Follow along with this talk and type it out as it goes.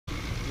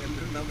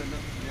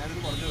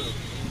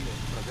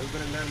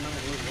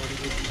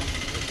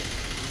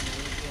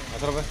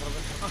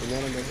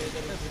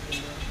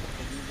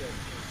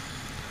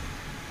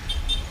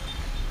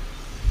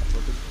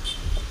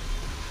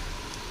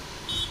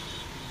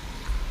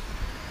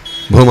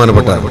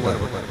ബഹുമാനപ്പെട്ട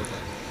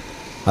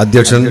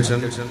അധ്യക്ഷൻ,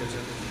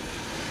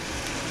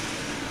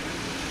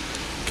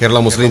 കേരള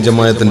മുസ്ലിം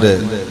ജമാഅത്തിന്റെ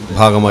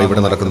ഭാഗമായി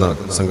ഇവിടെ നടക്കുന്ന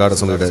സംഘാടക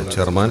സമിതിയുടെ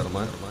ചെയർമാൻ,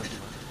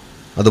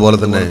 അതുപോലെ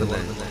തന്നെ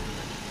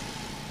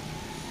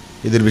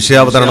ഇതിൽ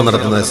വിഷയാവതരണം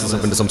നടത്തുന്ന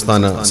SSFന്റെ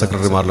സംസ്ഥാന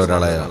സെക്രട്ടറിമാരിൽ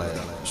ഒരാളായ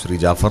ശ്രീ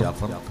ജാഫർ,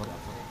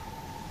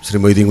 ശ്രീ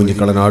മൊയ്തീൻ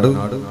കുഞ്ഞിക്കളനാട്,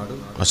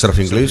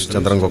 അഷ്റഫ് ഇംഗ്ലീഷ്,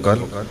 ചന്ദ്രൻ കൊക്കാൽ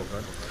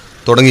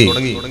തുടങ്ങി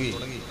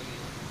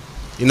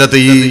ഇന്നത്തെ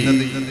ഈ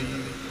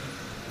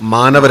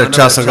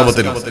മാനവരക്ഷാ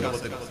സംഗമത്തിൽ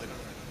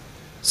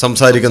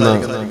സംസാരിക്കുന്ന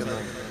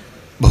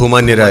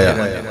ബഹുമാന്യരായ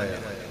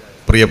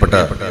പ്രിയപ്പെട്ട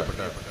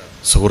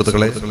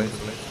സുഹൃത്തുക്കളെ,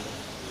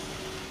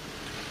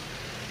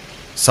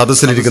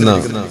 സദസ്സിലിരിക്കുന്ന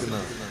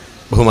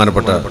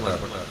ബഹുമാനപ്പെട്ട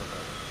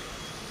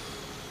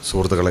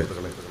സുഹൃത്തുക്കളെ,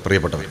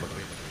 പ്രിയപ്പെട്ടവർ,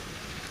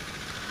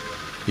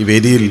 ഈ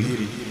വേദിയിൽ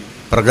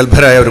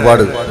പ്രഗത്ഭരായ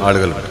ഒരുപാട്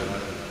ആളുകളുണ്ട്.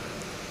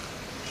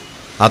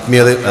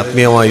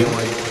 ആത്മീയമായും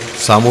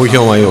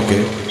സാമൂഹികമായും ഒക്കെ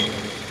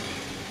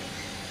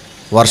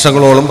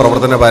വർഷങ്ങളോളം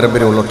പ്രവർത്തന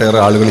പാരമ്പര്യമുള്ള ഒട്ടേറെ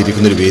ആളുകൾ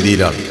ഇരിക്കുന്നൊരു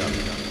വേദിയിലാണ്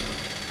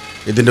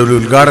ഇതിൻ്റെ ഒരു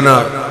ഉദ്ഘാടന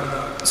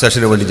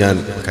സെഷന് വേണ്ടി ഞാൻ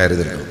കയറി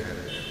നിൽക്കുന്നു.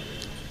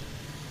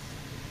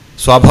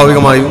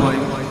 സ്വാഭാവികമായും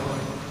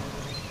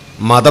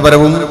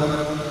മതപരവും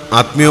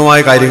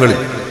ആത്മീയവുമായ കാര്യങ്ങളിൽ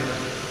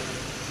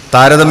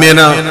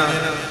താരതമ്യേന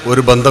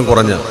ഒരു ബന്ധം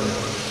കുറഞ്ഞ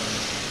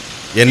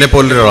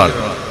എന്നെപ്പോലൊരാൾ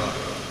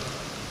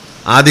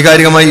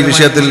ആധികാരികമായി ഈ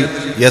വിഷയത്തിൽ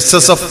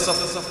SSF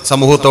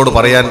സമൂഹത്തോട്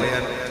പറയാൻ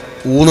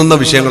ഊന്നുന്ന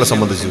വിഷയങ്ങളെ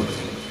സംബന്ധിച്ച്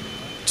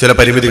ചില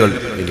പരിമിതികൾ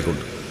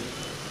എനിക്കുണ്ട്.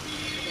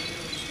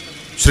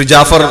 ശ്രീ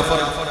ജാഫർ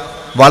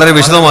വളരെ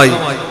വിശദമായി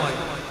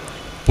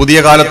പുതിയ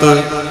കാലത്ത്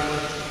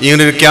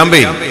ഇങ്ങനൊരു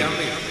ക്യാമ്പയിൻ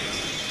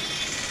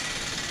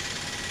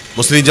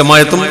മുസ്ലിം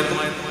ജമാഅത്തും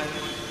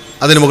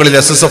അതിനു മുകളിൽ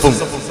SSFും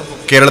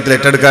കേരളത്തിൽ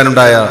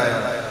ഏറ്റെടുക്കാനുണ്ടായ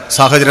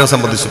സാഹചര്യം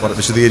സംബന്ധിച്ച്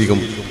വിശദീകരിക്കും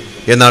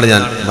എന്നാണ്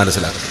ഞാൻ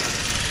മനസ്സിലാക്കുന്നത്.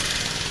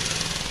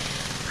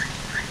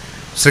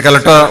 ശ്രീ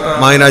കലക്ടർ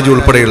മായനാജി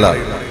ഉൾപ്പെടെയുള്ള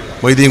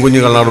മൊയ്തീൻ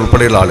കുഞ്ഞുകളാട്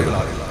ഉൾപ്പെടെയുള്ള ആളുകൾ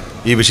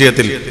ഈ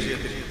വിഷയത്തിൽ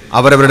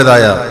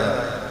അവരവരുടേതായ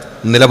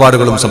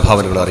നിലപാടുകളും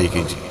സംഭാവനകളും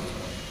അറിയിക്കുകയും ചെയ്യും.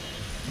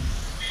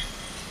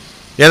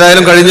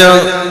 ഏതായാലും കഴിഞ്ഞ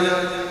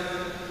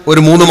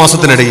ഒരു 3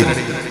 മാസത്തിനിടയിൽ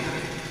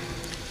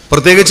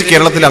പ്രത്യേകിച്ച്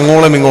കേരളത്തിൽ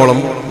അങ്ങോളം ഇങ്ങോളം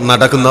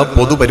നടക്കുന്ന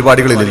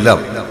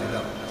പൊതുപരിപാടികളിലെല്ലാം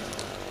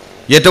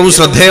ഏറ്റവും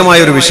ശ്രദ്ധേയമായ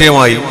ഒരു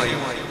വിഷയമായി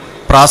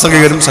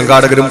പ്രാസംഗികരും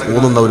സംഘാടകരും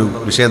ഊന്നുന്ന ഒരു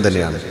വിഷയം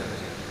തന്നെയാണ്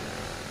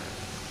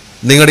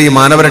നിങ്ങളുടെ ഈ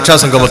മാനവരക്ഷാ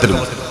സംഗമത്തിലും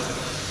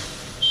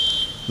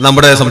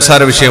നമ്മുടെ സംസാര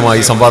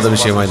വിഷയമായി, സംവാദ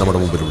വിഷയമായി നമ്മുടെ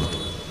മുമ്പിലുള്ളത്.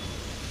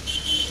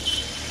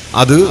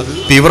 അത്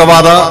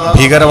തീവ്രവാദ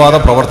ഭീകരവാദ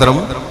പ്രവർത്തനം,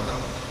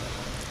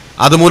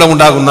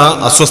 അതുമൂലമുണ്ടാകുന്ന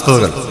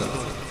അസ്വസ്ഥതകൾ,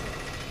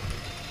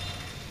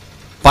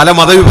 പല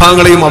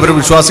മതവിഭാഗങ്ങളെയും അവരുടെ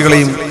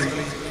വിശ്വാസികളെയും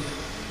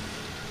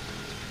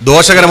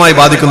ദോഷകരമായി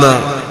ബാധിക്കുന്ന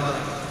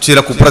ചില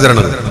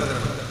കുപ്രചരണങ്ങൾ,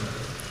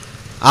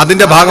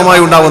 അതിൻ്റെ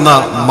ഭാഗമായി ഉണ്ടാകുന്ന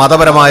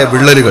മതപരമായ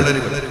വിള്ളലുകൾ,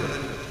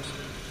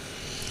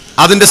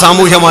 അതിൻ്റെ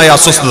സാമൂഹ്യമായ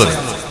അസ്വസ്ഥതകൾ,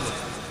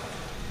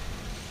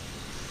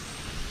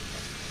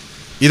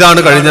 ഇതാണ്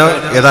കഴിഞ്ഞ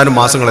ഏതാനും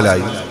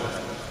മാസങ്ങളിലായി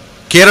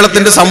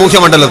കേരളത്തിൻ്റെ സാമൂഹ്യ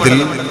മണ്ഡലത്തിൽ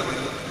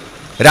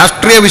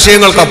രാഷ്ട്രീയ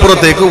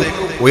വിഷയങ്ങൾക്കപ്പുറത്തേക്ക്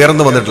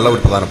ഉയർന്നു വന്നിട്ടുള്ള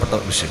ഒരു പ്രധാനപ്പെട്ട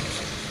വിഷയം.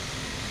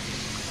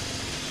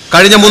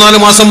 കഴിഞ്ഞ 3-4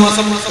 മാസം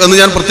എന്ന്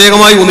ഞാൻ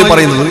പ്രത്യേകമായി ഊന്നി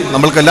പറയുന്നത്,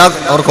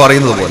 നമ്മൾക്കെല്ലാവർക്കും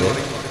അറിയുന്നത് പോലെ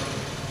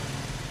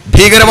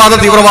ഭീകരവാദ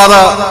തീവ്രവാദ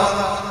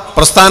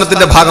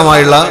പ്രസ്ഥാനത്തിന്റെ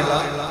ഭാഗമായുള്ള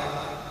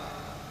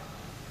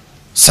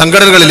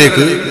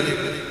സംഘടനകളിലേക്ക്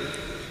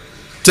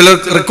ചില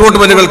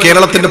റിക്രൂട്ട്മെന്റുകൾ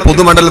കേരളത്തിന്റെ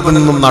പൊതുമണ്ഡലത്തിൽ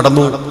നിന്നും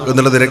നടന്നു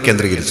എന്നുള്ളതിനെ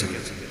കേന്ദ്രീകരിച്ചു.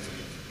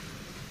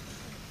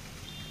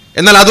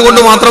 എന്നാൽ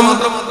അതുകൊണ്ട് മാത്രം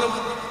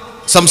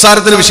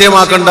സംസാരത്തിന്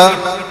വിഷയമാക്കേണ്ട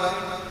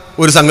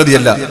ഒരു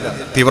സംഗതിയല്ല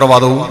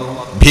തീവ്രവാദവും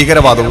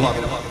ഭീകരവാദവും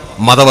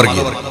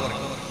മതവർഗീയത.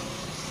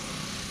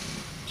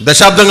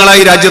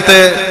 ദശാബ്ദങ്ങളായി രാജ്യത്തെ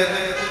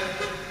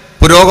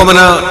പുരോഗമന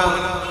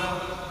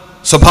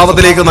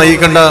സ്വഭാവത്തിലേക്ക്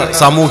നയിക്കേണ്ട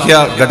സാമൂഹ്യ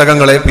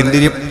ഘടകങ്ങളെ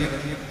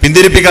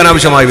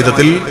പിന്തിരിപ്പിക്കാനാവശ്യമായ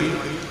വിധത്തിൽ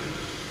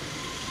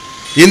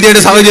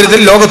ഇന്ത്യയുടെ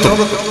സാഹചര്യത്തിൽ ലോകത്തും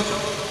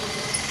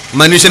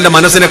മനുഷ്യന്റെ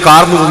മനസ്സിനെ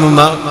കാർന്നു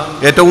തിന്നുന്ന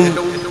ഏറ്റവും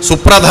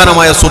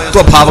സുപ്രധാനമായ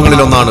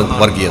സ്വത്വഭാവങ്ങളിലൊന്നാണ്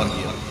വർഗീയത.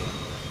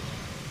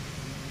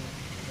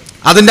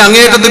 അതിന്റെ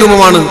അങ്ങേയറ്റത്തെ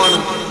രൂപമാണ്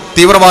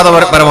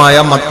തീവ്രവാദപരമായ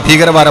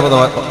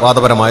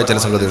ഭീകരവാദപരമായ ചില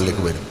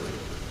സംഗതികളിലേക്ക് വരും.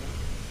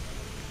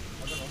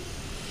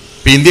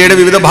 ഇന്ത്യയുടെ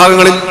വിവിധ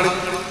ഭാഗങ്ങളിൽ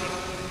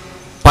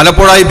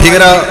പലപ്പോഴായി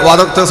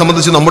ഭീകരവാദത്തെ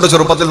സംബന്ധിച്ച് നമ്മുടെ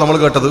ചെറുപ്പത്തിൽ നമ്മൾ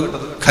കേട്ടത്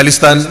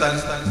ഖലിസ്ഥാൻ,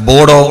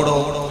 ബോഡോ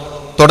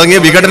തുടങ്ങിയ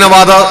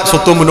വിഘടനവാദ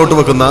സ്വത്വം മുന്നോട്ട്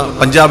വെക്കുന്ന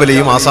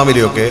പഞ്ചാബിലെയും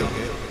ആസാമിലെയും ഒക്കെ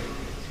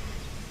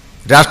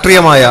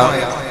രാഷ്ട്രീയമായ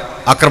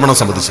ആക്രമണം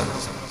സംബന്ധിച്ചാണ്.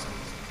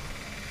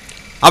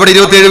 അവിടെ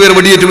 27 പേർ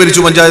വെടിയേറ്റ്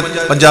മരിച്ചു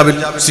പഞ്ചാബിൽ.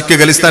 സിഖ്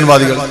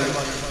ഖലിസ്ഥാൻവാദികൾ,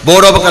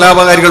 ബോഡോ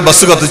കലാപകാരികൾ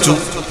ബസ് കത്തിച്ചു,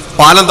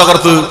 പാലം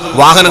തകർത്ത്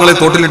വാഹനങ്ങളെ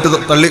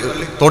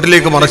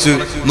തോട്ടിലേക്ക് മറിച്ച്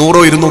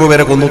 100-200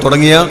 പേരെ കൊന്നു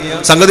തുടങ്ങിയ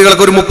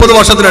സംഗതികളൊക്കെ ഒരു 30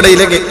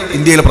 വർഷത്തിനിടയിലേക്ക്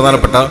ഇന്ത്യയിലെ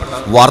പ്രധാനപ്പെട്ട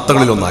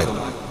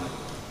വാർത്തകളിലൊന്നായിരുന്നു.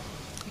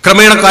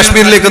 ക്രമേണ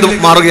കാശ്മീരിലേക്ക് അത്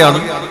മാറുകയാണ്.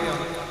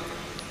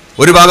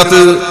 ഒരു ഭാഗത്ത്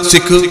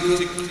സിഖ്,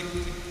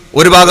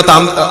 ഒരു ഭാഗത്ത്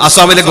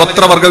അസാമിലെ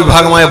ഗോത്രവർഗ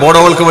വിഭാഗമായ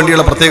ബോഡോകൾക്ക്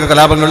വേണ്ടിയുള്ള പ്രത്യേക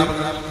കലാപങ്ങൾ.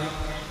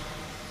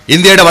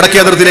 ഇന്ത്യയുടെ വടക്കേ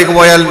അതിർത്തിയിലേക്ക്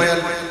പോയാൽ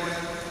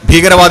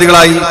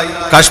ഭീകരവാദികളായി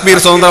കാശ്മീർ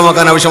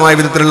സ്വതന്ത്രമാക്കാൻ ആവശ്യമായ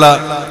വിധത്തിലുള്ള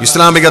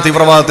ഇസ്ലാമിക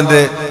തീവ്രവാദത്തിന്റെ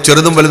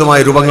ചെറുതും വലുതുമായ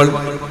രൂപങ്ങൾ.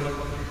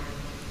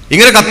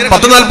 ഇങ്ങനെ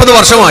 40-40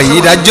 വർഷമായി ഈ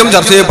രാജ്യം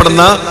ചർച്ച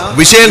ചെയ്യപ്പെടുന്ന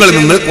വിഷയങ്ങളിൽ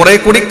നിന്ന് കുറെ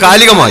കൂടി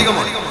കാലികമായി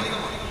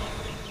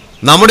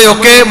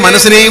നമ്മുടെയൊക്കെ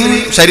മനസ്സിനെയും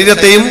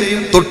ശരീരത്തെയും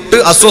തൊട്ട്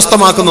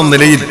അസ്വസ്ഥമാക്കുന്ന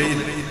നിലയിൽ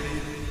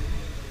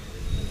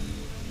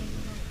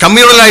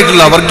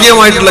കമ്മ്യൂണലായിട്ടുള്ള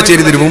വർഗീയമായിട്ടുള്ള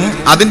ചേരിതിരിവും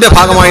അതിന്റെ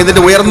ഭാഗമായി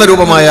ഇതിന്റെ ഉയർന്ന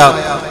രൂപമായ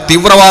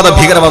തീവ്രവാദ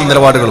ഭീകരവാദ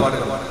നിലപാടുകളും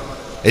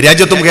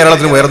രാജ്യത്തും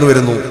കേരളത്തിലും ഉയർന്നു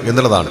വരുന്നു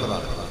എന്നുള്ളതാണ്.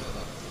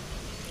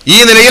 ഈ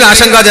നിലയിൽ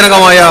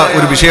ആശങ്കാജനകമായ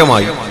ഒരു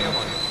വിഷയമായി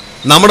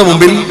നമ്മുടെ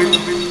മുമ്പിൽ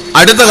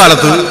അടുത്ത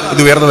കാലത്ത്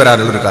ഇത് ഉയർന്നു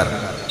വരാനുള്ള ഒരു കാരണം.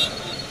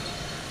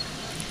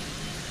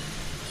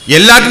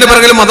 എല്ലാറ്റിന്റെ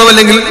പിറകിലും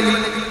മതമല്ലെങ്കിൽ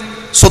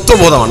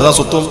സ്വത്വബോധമാണ്. അതാ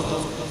സ്വത്വം.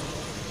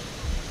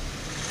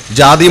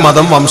 ജാതി,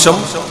 മതം, വംശം,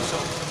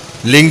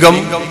 ലിംഗം,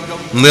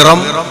 നിറം,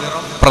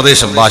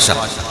 പ്രദേശം, ഭാഷ,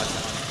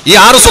 ഈ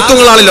 6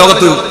 സ്വത്വങ്ങളാണ്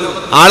ലോകത്ത്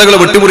ആളുകളെ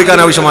വെട്ടിമുറിക്കാൻ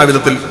ആവശ്യമായ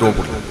വിധത്തിൽ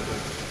രൂപപ്പെടുന്നത്.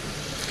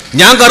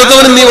 ഞാൻ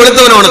കറുത്തവനും നീ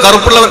വെളുത്തവനുമാണ്,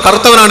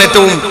 കറുത്തവനാണ്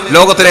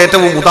ലോകത്തിലെ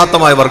ഏറ്റവും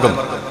ഉദാത്തമായ വർഗം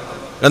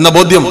എന്ന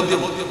ബോധ്യം.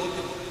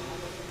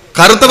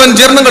 കറുത്തവൻ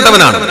ജീർണം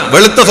കെട്ടവനാണ്.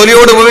 വെളുത്ത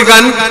തൊലിയോട്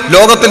ഉപയോഗിക്കാൻ,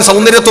 ലോകത്തിൽ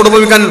സൗന്ദര്യത്തോട്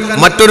ഉപയോഗിക്കാൻ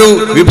മറ്റൊരു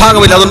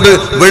വിഭാഗമില്ല. അതുകൊണ്ട്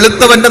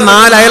വെളുത്തവന്റെ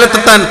 4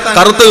 അയലത്തെത്താൻ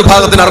കറുത്ത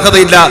വിഭാഗത്തിന്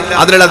അർഹതയില്ല,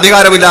 അതിനുള്ള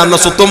അധികാരമില്ല എന്ന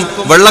സ്വത്വം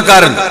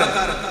വെള്ളക്കാരൻ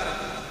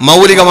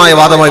മൗലികമായ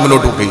വാദമായി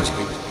മുന്നോട്ട് വെക്കുകയും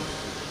ചെയ്യും.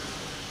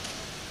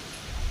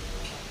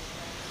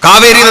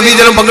 കാവേരി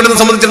നദീജലം പങ്കിടുന്നത്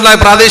സംബന്ധിച്ചിട്ടുള്ള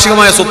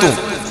പ്രാദേശികമായ സ്വത്വം,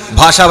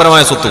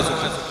 ഭാഷാപരമായ സ്വത്വം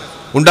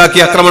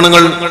ഉണ്ടാക്കിയ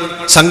ആക്രമണങ്ങൾ,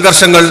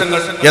 സംഘർഷങ്ങൾ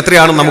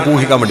എത്രയാണെന്ന് നമുക്ക്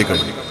ഊഹിക്കാൻ വേണ്ടി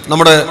കഴിയും.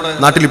 നമ്മുടെ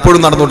നാട്ടിൽ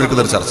ഇപ്പോഴും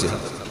നടന്നുകൊണ്ടിരിക്കുന്ന ഒരു ചർച്ചയാണ്.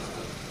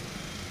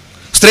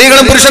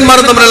 സ്ത്രീകളും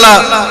പുരുഷന്മാരും തമ്മിലുള്ള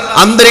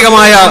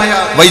ആന്തരികമായ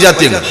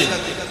വൈജാത്യങ്ങൾ,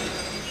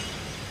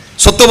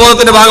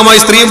 സ്വത്വബോധത്തിന്റെ ഭാഗമായി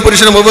സ്ത്രീയും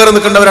പുരുഷനും വെവ്വേറെ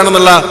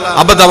നിൽക്കേണ്ടവരാണെന്നുള്ള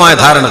അബദ്ധമായ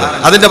ധാരണകൾ,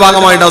 അതിന്റെ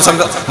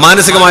ഭാഗമായിട്ടുണ്ടാവും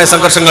മാനസികമായ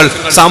സംഘർഷങ്ങൾ,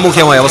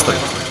 സാമൂഹ്യമായ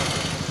അവസ്ഥകൾ.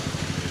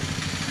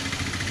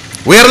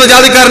 ഉയർന്ന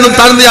ജാതിക്കാരനും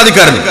താഴ്ന്ന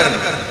ജാതിക്കാരനും,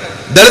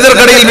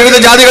 ദളിതർക്കിടയിൽ വിവിധ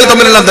ജാതികൾ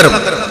തമ്മിലുള്ള അന്തരം,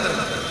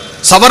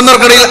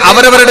 സവർണർക്കിടയിൽ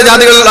അവരവരുടെ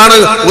ജാതികളാണ്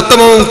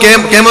ഉത്തമവും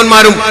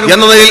കേമന്മാരും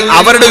എന്ന നിലയിൽ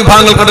അവരുടെ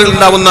വിഭാഗങ്ങൾക്കിടയിൽ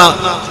ഉണ്ടാകുന്ന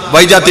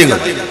വൈജാത്യങ്ങൾ,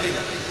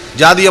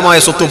 ജാതീയമായ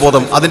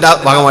സ്വത്വബോധം, അതിന്റെ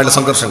ഭാഗമായുള്ള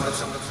സംഘർഷങ്ങൾ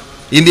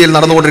ഇന്ത്യയിൽ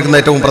നടന്നുകൊണ്ടിരിക്കുന്ന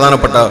ഏറ്റവും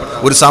പ്രധാനപ്പെട്ട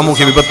ഒരു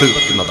സാമൂഹ്യ വിപത്ത്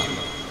എന്നതാണ്.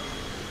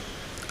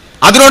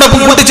 അതിനോടൊപ്പം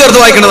കൂട്ടിച്ചേർത്ത്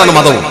വായിക്കേണ്ടതാണ്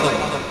മതവും.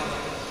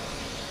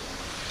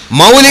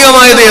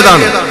 മൗലികമായത്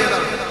ഏതാണ്?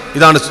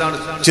 ഇതാണ്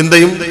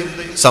ചിന്തയും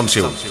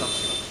സംശയവും.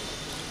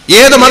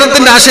 ഏത്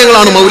മതത്തിന്റെ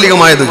ആശയങ്ങളാണ്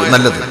മൗലികമായത്,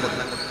 നല്ലത്?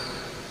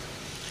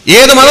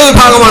 ഏത്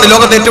മതവിഭാഗമാണ്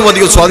ലോകത്തെ ഏറ്റവും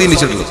അധികം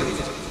സ്വാധീനിച്ചിട്ടുള്ളത്?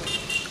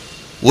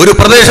 ഒരു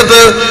പ്രദേശത്ത്,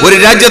 ഒരു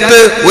രാജ്യത്ത്,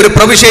 ഒരു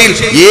പ്രവിശ്യയിൽ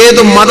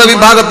ഏത്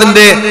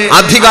മതവിഭാഗത്തിന്റെ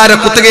അധികാര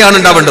കുത്തകയാണ്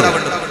ഉണ്ടാവേണ്ടത്?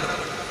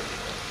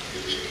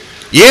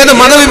 ഏത്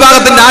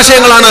മതവിഭാഗത്തിന്റെ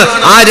ആശയങ്ങളാണ്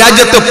ആ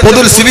രാജ്യത്ത്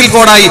പൊതു സിവിൽ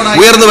കോഡായി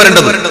ഉയർന്നു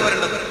വരേണ്ടത്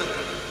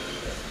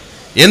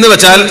എന്ന്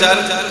വെച്ചാൽ,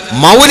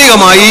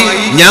 മൗലികമായി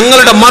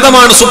ഞങ്ങളുടെ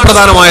മതമാണ്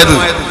സുപ്രധാനമായത്,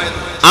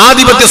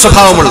 ആധിപത്യ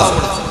സ്വഭാവമുള്ള,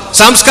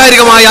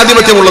 സാംസ്കാരികമായ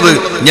ആധിപത്യമുള്ളത്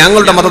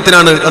ഞങ്ങളുടെ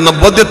മതത്തിനാണ് എന്ന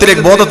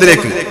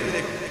ബോധത്തിലേക്ക്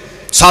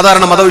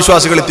സാധാരണ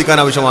മതവിശ്വാസികൾ എത്തിക്കാൻ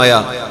ആവശ്യമായ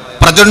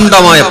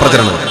പ്രചണ്ഡമായ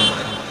പ്രചരണം,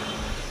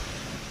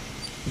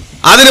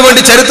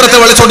 അതിനുവേണ്ടി ചരിത്രത്തെ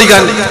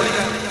വളച്ചൊടിക്കാൻ,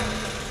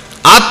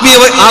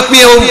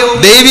 ആത്മീയവും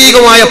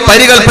ദൈവീകമായ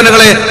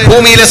പരികൽപ്പനകളെ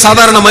ഭൂമിയിലെ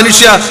സാധാരണ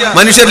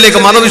മനുഷ്യരിലേക്ക്,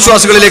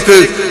 മതവിശ്വാസികളിലേക്ക്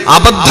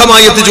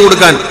അബദ്ധമായി എത്തിച്ചു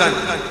കൊടുക്കാൻ,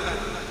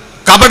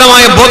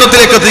 കപടമായ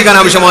ബോധത്തിലേക്ക് എത്തിക്കാൻ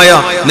ആവശ്യമായ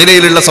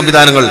നിലയിലുള്ള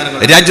സംവിധാനങ്ങൾ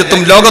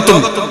രാജ്യത്തും ലോകത്തും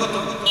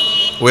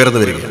ഉയർന്നു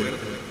വരികയാണ്.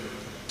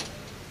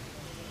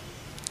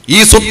 ഈ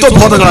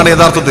സ്വത്വബോധങ്ങളാണ്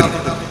യഥാർത്ഥത്തിൽ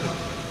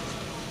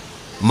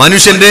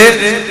മനുഷ്യന്റെ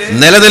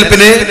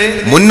നിലനിൽപ്പിനെ,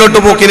 മുന്നോട്ടു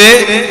പോക്കിനെ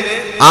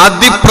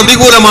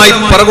അതിപ്രതികൂലമായി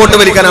പുറകോട്ട്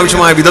വലിക്കാൻ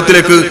ആവശ്യമായ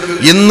വിധത്തിലേക്ക്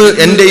ഇന്ന്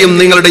എന്റെയും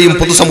നിങ്ങളുടെയും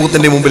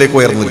പൊതുസമൂഹത്തിന്റെ മുമ്പിലേക്ക്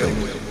ഉയർന്നു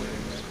നിൽക്കുന്നു.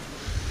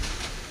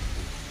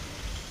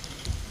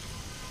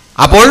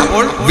 അപ്പോൾ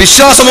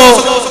വിശ്വാസമോ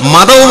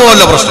മതവുമോ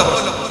അല്ല പ്രശ്നം.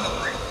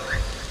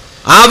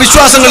 ആ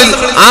വിശ്വാസങ്ങളിൽ,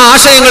 ആ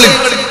ആശയങ്ങളിൽ,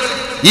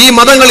 ഈ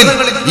മതങ്ങളിൽ,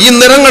 ഈ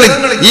നിറങ്ങളിൽ,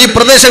 ഈ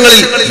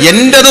പ്രദേശങ്ങളിൽ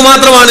എന്റേത്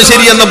മാത്രമാണ്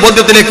ശരി എന്ന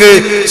ബോധ്യത്തിലേക്ക്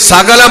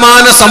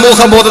സകലമാന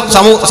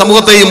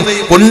സമൂഹത്തെയും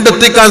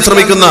കൊണ്ടെത്തിക്കാൻ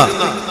ശ്രമിക്കുന്ന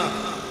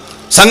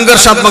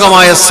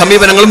സംഘർഷാത്മകമായ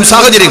സമീപനങ്ങളും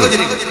സാഹചര്യങ്ങളും,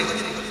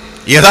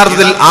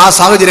 യഥാർത്ഥത്തിൽ ആ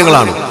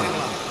സാഹചര്യങ്ങളാണ്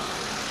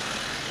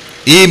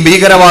ഈ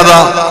ഭീകരവാദ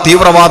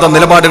തീവ്രവാദ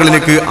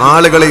നിലപാടുകളിലേക്ക്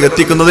ആളുകളെ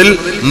എത്തിക്കുന്നതിൽ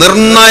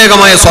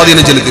നിർണായകമായ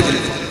സ്വാധീനം ചെലുത്തി.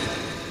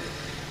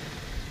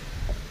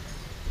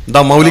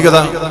 എന്താ മൗലികത?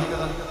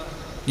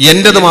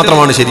 എന്റേത്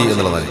മാത്രമാണ് ശരി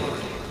എന്നുള്ളതാണ്.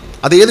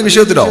 അത് ഏത്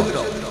വിഷയത്തിലാവും.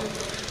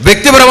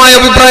 വ്യക്തിപരമായ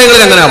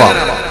അഭിപ്രായങ്ങളിൽ അങ്ങനെ ആവാം,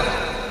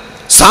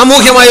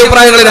 സാമൂഹ്യമായ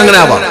അഭിപ്രായങ്ങളിൽ അങ്ങനെ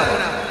ആവാം,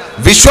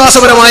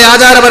 വിശ്വാസപരമായ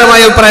ആചാരപരമായ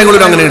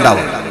അഭിപ്രായങ്ങളിലും അങ്ങനെ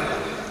ഉണ്ടാവാം.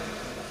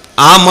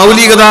 ആ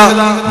മൗലികത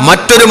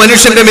മറ്റൊരു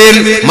മനുഷ്യന്റെ മേൽ,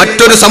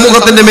 മറ്റൊരു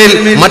സമൂഹത്തിന്റെ മേൽ,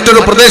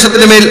 മറ്റൊരു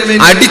പ്രദേശത്തിന്റെ മേൽ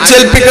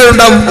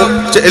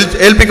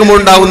ഏൽപ്പിക്കുമ്പോൾ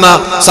ഉണ്ടാവുന്ന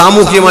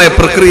സാമൂഹികമായ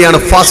പ്രക്രിയയാണ്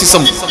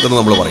ഫാസിസം എന്ന്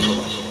നമ്മൾ പറയും.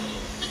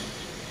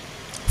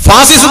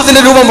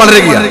 ഫാസിസത്തിന്റെ രൂപം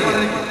വളരുകയാണ്.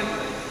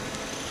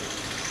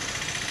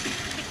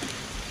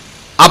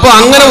 അപ്പൊ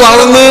അങ്ങനെ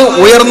വളർന്ന്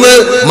ഉയർന്ന്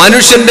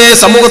മനുഷ്യന്റെ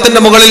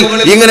സമൂഹത്തിന്റെ മുകളിൽ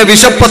ഇങ്ങനെ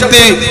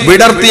വിഷപ്പത്തി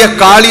വിടർത്തിയ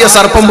കാളിയ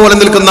സർപ്പം പോലെ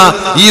നിൽക്കുന്ന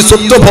ഈ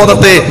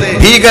സ്വത്വബോധത്തെ,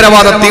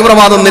 ഭീകരവാദ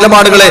തീവ്രവാദ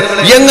നിലപാടുകളെ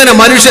എങ്ങനെ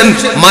മനുഷ്യൻ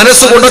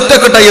മനസ്സുകൊണ്ട്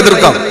ഒറ്റക്കെട്ടായി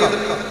എതിർക്കാം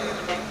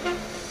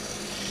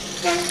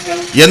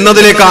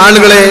എന്നതിലേക്ക്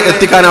ആളുകളെ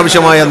എത്തിക്കാൻ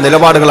ആവശ്യമായ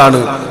നിലപാടുകളാണ്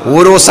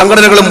ഓരോ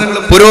സംഘടനകളും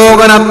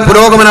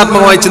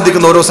പുരോഗമനാത്മകമായി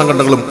ചിന്തിക്കുന്ന ഓരോ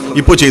സംഘടനകളും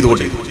ഇപ്പോൾ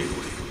ചെയ്തുകൊണ്ടിരിക്കുന്നത്.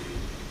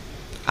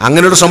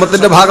 അങ്ങനെ ഒരു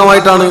ശ്രമത്തിന്റെ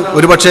ഭാഗമായിട്ടാണ്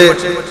ഒരുപക്ഷെ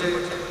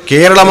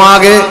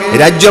കേരളമാകെ,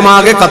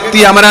 രാജ്യമാകെ കത്തി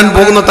അമരാൻ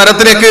പോകുന്ന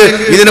തരത്തിലേക്ക്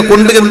ഇതിനെ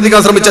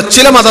കൊണ്ടുചെന്നെത്തിക്കാൻ ശ്രമിച്ച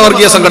ചില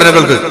മതവർഗീയ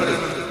സംഘടനകൾക്ക്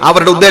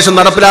അവരുടെ ഉദ്ദേശം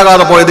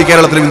നടപ്പിലാകാതെ പോയത്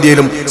കേരളത്തിലും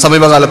ഇന്ത്യയിലും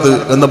സമീപകാലത്ത്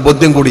എന്ന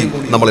ബോധ്യം കൂടി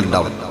നമ്മളിൽ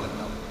ഉണ്ടാവും.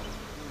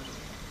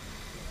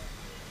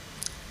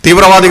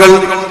 തീവ്രവാദികൾ,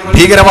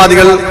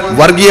 ഭീകരവാദികൾ,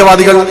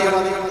 വർഗീയവാദികൾ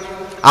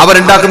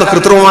അവരുണ്ടാക്കുന്ന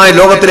കൃത്രിമമായ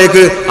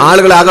ലോകത്തിലേക്ക്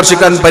ആളുകളെ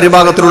ആകർഷിക്കാൻ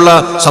പരിഭാഗത്തിലുള്ള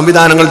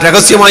സംവിധാനങ്ങൾ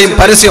രഹസ്യമായും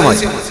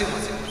പരസ്യമായും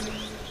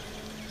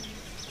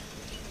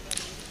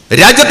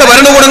രാജ്യത്തെ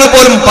ഭരണകൂടങ്ങൾ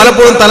പോലും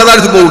പലപ്പോഴും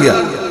തലതാഴ്ത്തി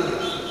പോവുകയാണ്.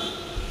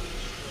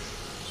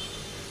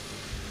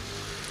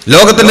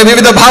 ലോകത്തിന്റെ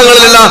വിവിധ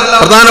ഭാഗങ്ങളിലുള്ള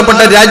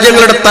പ്രധാനപ്പെട്ട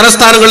രാജ്യങ്ങളുടെ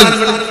തലസ്ഥാനങ്ങളിൽ,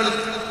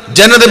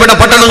 ജനനിബിഡ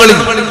പട്ടണങ്ങളിൽ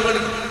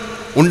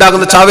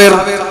ഉണ്ടാകുന്ന ചാവേർ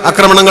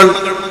ആക്രമണങ്ങൾ,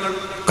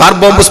 കാർ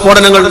ബോംബ്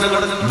സ്ഫോടനങ്ങൾ,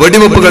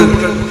 വെടിവെപ്പുകൾ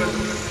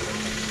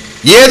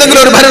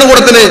ഏതെങ്കിലും ഒരു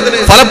ഭരണകൂടത്തിന്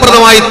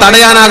ഫലപ്രദമായി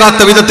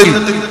തടയാനാകാത്ത വിധത്തിൽ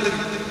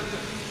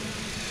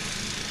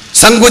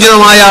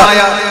സങ്കുചിതമായ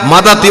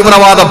മത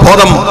തീവ്രവാദ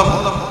ബോധം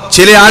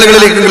ചില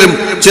ആളുകളിലേക്കെങ്കിലും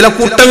ചില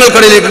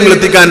കൂട്ടങ്ങൾക്കിടയിലേക്കെങ്കിലും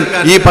എത്തിക്കാൻ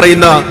ഈ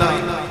പറയുന്ന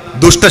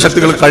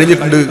ദുഷ്ടശക്തികൾ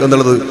കഴിഞ്ഞിട്ടുണ്ട്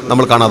എന്നുള്ളത്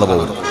നമ്മൾ കാണാതെ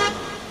പോകുന്നു.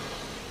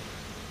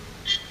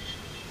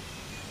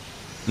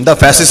 എന്താ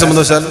ഫാസിസം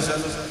എന്ന് വെച്ചാൽ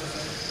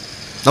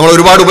നമ്മൾ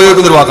ഒരുപാട്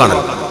ഉപയോഗിക്കുന്ന ഒരു വാക്കാണ്.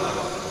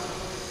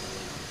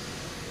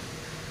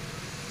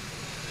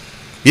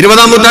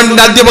 20-ാം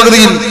നൂറ്റാണ്ടിന്റെ ആദ്യ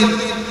പകുതിയിൽ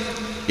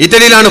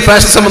ഇറ്റലിയിലാണ്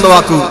ഫാഷിസം എന്ന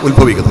വാക്ക്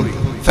ഉത്ഭവിക്കുന്നത്.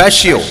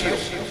 ഫാഷിയോ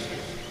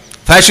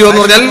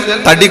എന്ന് പറഞ്ഞാൽ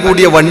തടി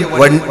കൂടിയ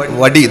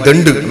വടി,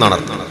 ദണ്ട് എന്നാണ്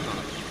അർത്ഥം.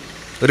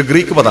 ഒരു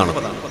ഗ്രീക്ക് പദമാണ്.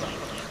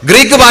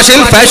 ഗ്രീക്ക്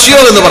ഭാഷയിൽ ഫാഷിയോ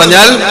എന്ന്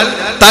പറഞ്ഞാൽ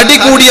തടി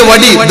കൂടിയ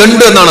വടി,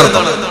 ദണ്ട് എന്നാണ്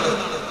അർത്ഥം.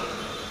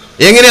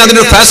 എങ്ങനെ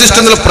അതിനൊരു ഫാസിസ്റ്റ്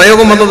എന്നുള്ള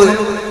പ്രയോഗം വന്നത്?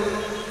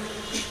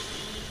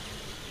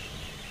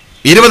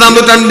 20-ാം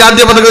നൂറ്റാണ്ടിന്റെ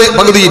ആദ്യ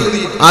പകുതിയിൽ,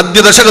 ആദ്യ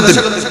ദശകത്തിൽ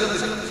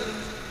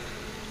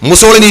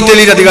മുസോളിനി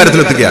ഇറ്റലിയിൽ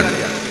അധികാരത്തിലെത്തുകയാണ്.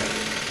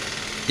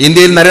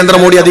 ഇന്ത്യയിൽ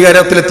നരേന്ദ്രമോദി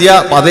അധികാരത്തിലെത്തിയ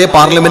അതേ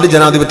പാർലമെന്റ്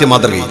ജനാധിപത്യ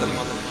മാതൃകയിൽ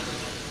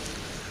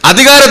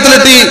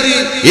അധികാരത്തിലെത്തി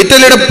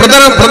ഇറ്റലിയുടെ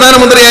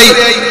പ്രധാനമന്ത്രിയായി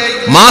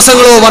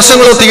മാസങ്ങളോ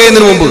വർഷങ്ങളോ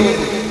തികയുന്നതിന് മുമ്പ്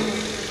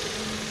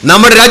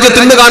നമ്മുടെ രാജ്യത്ത്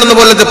ഇന്ന് കാണുന്ന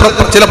പോലത്തെ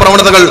ചില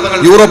പ്രവണതകൾ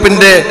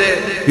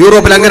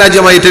യൂറോപ്പിൽ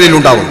അംഗരാജ്യമായ ഇറ്റലിയിൽ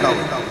ഉണ്ടാവും.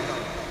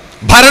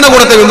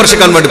 ഭരണകൂടത്തെ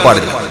വിമർശിക്കാൻ വേണ്ടി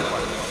പാടില്ല,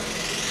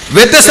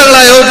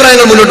 വ്യത്യസ്തങ്ങളായ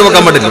അഭിപ്രായങ്ങൾ മുന്നോട്ട്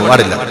വെക്കാൻ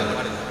പാടില്ല.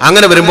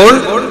 അങ്ങനെ വരുമ്പോൾ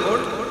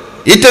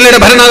ഇറ്റലിയുടെ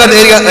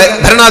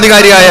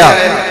ഭരണാധികാരിയായ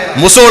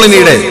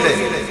മുസോളിനിയുടെ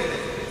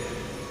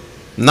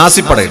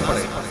നാസിപ്പടയിൽ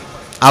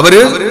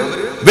അവര്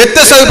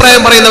വ്യത്യസ്ത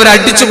അഭിപ്രായം പറയുന്നവരെ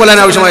അടിച്ചു കൊല്ലാൻ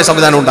ആവശ്യമായ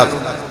സംവിധാനം ഉണ്ടാക്കും.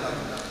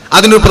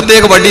 അതിനൊരു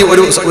പ്രത്യേക വടി,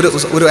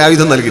 ഒരു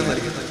ആയുധം നൽകി.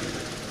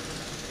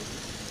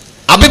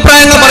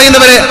 അഭിപ്രായങ്ങൾ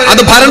പറയുന്നവരെ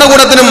അത്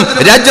ഭരണകൂടത്തിനും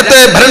രാജ്യത്തെ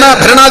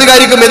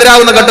ഭരണാധികാരിക്കും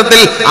എതിരാവുന്ന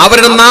ഘട്ടത്തിൽ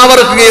അവരുടെ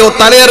നാവറുക്കുകയോ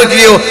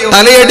തലയെറുക്കുകയോ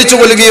തലയടിച്ചു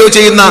കൊല്ലുകയോ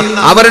ചെയ്യുന്ന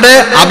അവരുടെ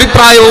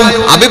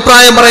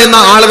അഭിപ്രായം പറയുന്ന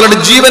ആളുകളുടെ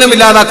ജീവനം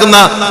ഇല്ലാതാക്കുന്ന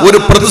ഒരു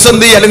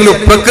പ്രതിസന്ധി അല്ലെങ്കിൽ ഒരു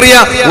പ്രക്രിയ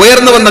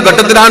ഉയർന്നു വന്ന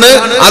ഘട്ടത്തിലാണ്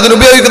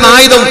അതിനുപയോഗിക്കുന്ന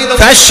ആയുധം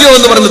ഫാഷിയോ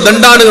എന്ന് പറയുന്നത്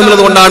ദണ്ടാണ്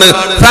എന്നുള്ളത് കൊണ്ടാണ്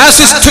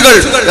ഫാസിസ്റ്റുകൾ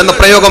എന്ന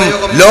പ്രയോഗം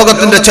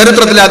ലോകത്തിന്റെ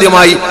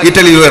ചരിത്രത്തിലാദ്യമായി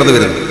ഇറ്റലിയിൽ ഉയർന്നു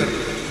വരുന്നത്.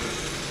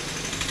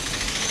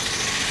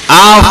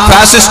 ആ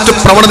ഫാസിസ്റ്റ്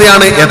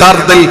പ്രവണതയാണ്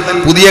യഥാർത്ഥത്തിൽ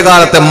പുതിയ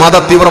കാലത്തെ മത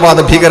തീവ്രവാദ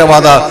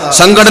ഭീകരവാദ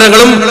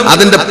സംഘടനകളും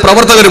അതിന്റെ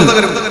പ്രവർത്തകരും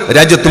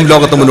രാജ്യത്തും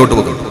ലോകത്തും മുന്നോട്ട്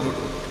പോകുന്നു.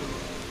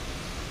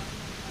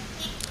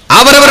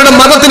 അവരവരുടെ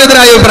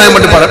മതത്തിനെതിരായ അഭിപ്രായം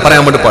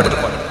പറയാൻ വേണ്ടി പാടില്ല.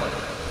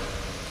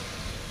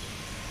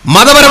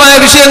 മതപരമായ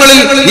വിഷയങ്ങളിൽ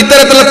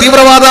ഇത്തരത്തിലുള്ള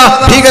തീവ്രവാദ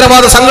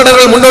ഭീകരവാദ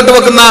സംഘടനകൾ മുന്നോട്ട്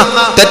വെക്കുന്ന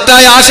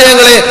തെറ്റായ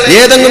ആശയങ്ങളെ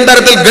ഏതെങ്കിലും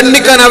തരത്തിൽ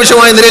ഗണ്ണിക്കാൻ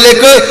ആവശ്യമായ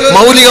നിലയിലേക്ക്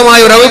മൗലികമായ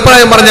ഒരു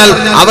അഭിപ്രായം പറഞ്ഞാൽ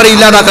അവരെ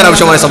ഇല്ലാതാക്കാൻ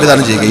ആവശ്യമായ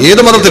സംവിധാനം ചെയ്യുക.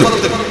 ഏത് മതത്തിലും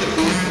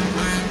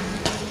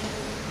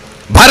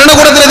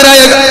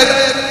ഭരണകൂടത്തിനെതിരായ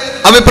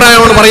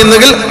അഭിപ്രായമാണ്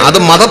പറയുന്നതെങ്കിൽ അത്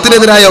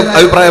മതത്തിനെതിരായ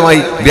അഭിപ്രായമായി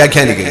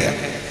വ്യാഖ്യാനിക്കുകയാണ്.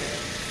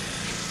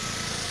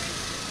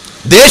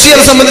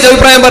 ദേശീയത സംബന്ധിച്ച്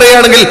അഭിപ്രായം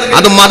പറയുകയാണെങ്കിൽ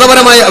അത്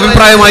മതപരമായ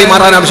അഭിപ്രായമായി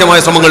മാറാൻ ആവശ്യമായ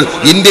ശ്രമങ്ങൾ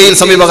ഇന്ത്യയിൽ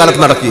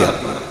സമീപകാലത്ത് നടക്കുകയാണ്.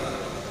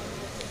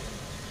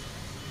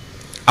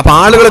 അപ്പൊ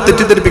ആളുകളെ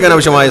തെറ്റിദ്ധരിപ്പിക്കാൻ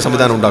ആവശ്യമായ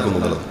സംവിധാനം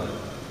ഉണ്ടാക്കുന്നുള്ളത്.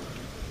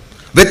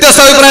 വ്യത്യസ്ത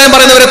അഭിപ്രായം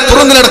പറയുന്നവരെ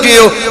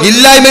തുറന്നിലടക്കുകയോ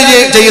ഇല്ലായ്മ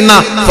ചെയ്യുന്ന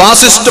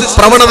ഫാസിസ്റ്റ്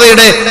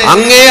പ്രവണതയുടെ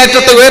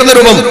അങ്ങേയറ്റത്ത് ഉയർന്ന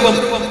രൂപം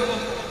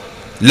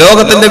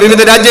ലോകത്തിന്റെ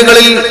വിവിധ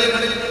രാജ്യങ്ങളിൽ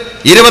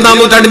 20-ാം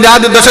നൂറ്റാണ്ടിന്റെ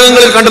ആദ്യ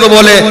ദശകങ്ങളിൽ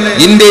കണ്ടതുപോലെ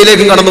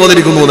ഇന്ത്യയിലേക്കും കടന്നു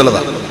വന്നിരിക്കുന്നു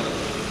എന്നുള്ളതാണ്.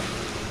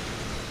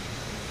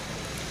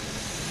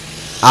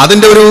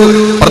 അതിന്റെ ഒരു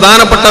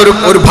പ്രധാനപ്പെട്ട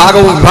ഒരു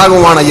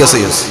വിഭാഗവുമാണ്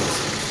ISIS.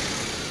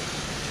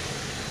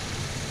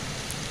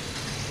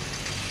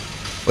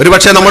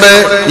 ഒരുപക്ഷെ നമ്മുടെ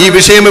ഈ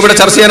വിഷയം ഇവിടെ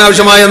ചർച്ച ചെയ്യാൻ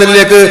ആവശ്യമായ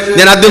നിലയിലേക്ക്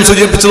ഞാൻ ആദ്യം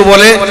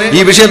സൂചിപ്പിച്ചതുപോലെ ഈ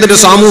വിഷയത്തിന്റെ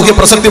സാമൂഹ്യ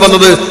പ്രസക്തി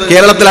വന്നത്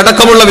കേരളത്തിൽ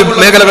അടക്കമുള്ള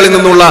മേഖലകളിൽ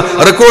നിന്നുള്ള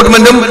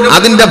റിക്രൂട്ട്മെന്റും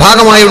അതിന്റെ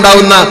ഭാഗമായി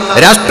ഉണ്ടാകുന്ന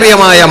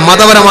രാഷ്ട്രീയമായ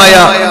മതപരമായ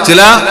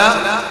ചില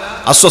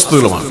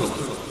അസ്വസ്ഥതകളുമാണ്.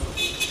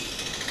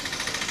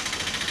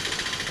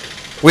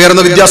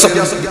 ഉയർന്ന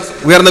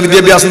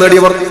വിദ്യാഭ്യാസം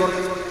നേടിയവർ,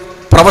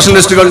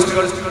 പ്രൊഫഷണലിസ്റ്റുകൾ,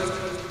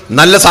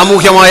 നല്ല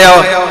സാമൂഹ്യമായ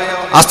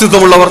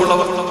അസ്തിത്വമുള്ളവർ,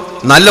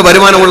 നല്ല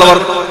വരുമാനമുള്ളവർ,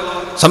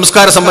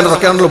 സംസ്കാര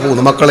സമ്പന്നരൊക്കെയാണല്ലോ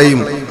പോകുന്നു, മക്കളെയും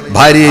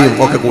ഭാര്യയെയും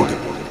ഒക്കെ കൂട്ടി.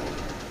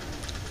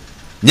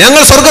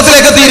 ഞങ്ങൾ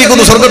സ്വർഗത്തിലേക്ക്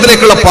എത്തിയിരിക്കുന്നു,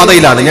 സ്വർഗത്തിലേക്കുള്ള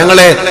പാതയിലാണ്,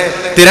 ഞങ്ങളെ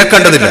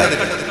തിരക്കേണ്ടതില്ല.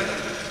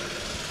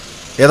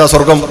 ഏതാ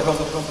സ്വർഗം?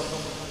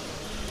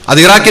 അത്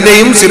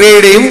ഇറാഖിന്റെയും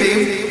സിറിയയുടെയും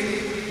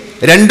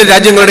 2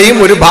 രാജ്യങ്ങളുടെയും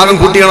ഒരു ഭാഗം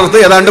കൂട്ടിയണർത്ത്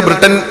ഏതാണ്ട്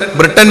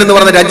ബ്രിട്ടൻ എന്ന്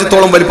പറയുന്ന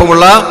രാജ്യത്തോളം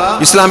വലിപ്പമുള്ള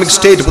ഇസ്ലാമിക്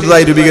സ്റ്റേറ്റ്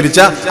പുതുതായി രൂപീകരിച്ച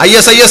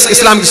ISIS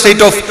Islamic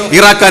state of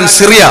Iraq and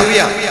Syria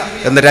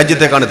എന്ന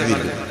രാജ്യത്തേക്കാണ്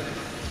എത്തിയിരിക്കുന്നത്.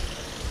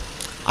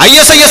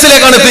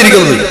 ISIS-ലേക്കാണ്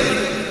എത്തിയിരിക്കുന്നത്.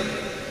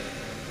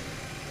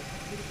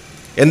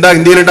 എന്താ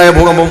ഇന്ത്യയിലുണ്ടായ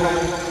ഭൂകമ്പം?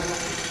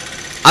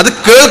 അത്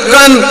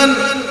കേൾക്കാൻ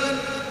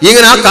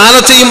ഇങ്ങനെ ആ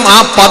കാലത്തെയും ആ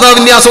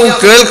പദവിന്യാസവും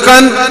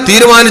കേൾക്കാൻ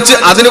തീരുമാനിച്ച്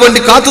അതിനുവേണ്ടി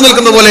കാത്തു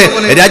നിൽക്കുന്ന പോലെ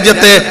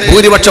രാജ്യത്തെ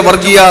ഭൂരിപക്ഷ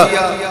വർഗീയ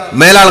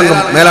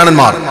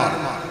മേലാളന്മാർ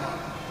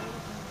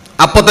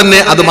അപ്പൊ തന്നെ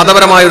അത്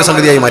മതപരമായ ഒരു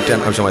സംഗതിയായി മാറ്റാൻ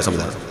ആവശ്യമായ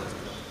സംവിധാനം.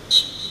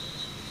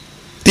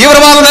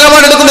 തീവ്രവാദ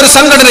നിലപാടെടുക്കുന്ന ഒരു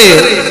സംഘടനയെ,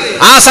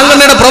 ആ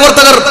സംഘടനയുടെ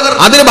പ്രവർത്തകർ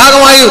അതിന്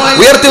ഭാഗമായി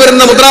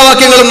ഉയർത്തിവരുന്ന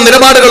മുദ്രാവാക്യങ്ങളും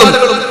നിലപാടുകളും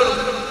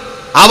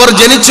അവർ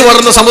ജനിച്ചു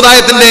വളർന്ന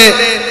സമുദായത്തിന്റെ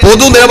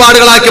പൊതു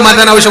നിലപാടുകളാക്കി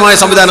മാറ്റാൻ ആവശ്യമായ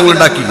സംവിധാനങ്ങൾ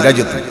ഉണ്ടാക്കി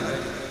രാജ്യത്ത്.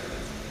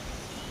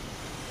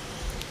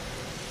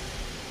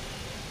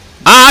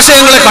 ആ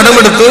ആശയങ്ങളെ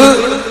കടമെടുത്ത്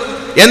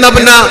എന്നാ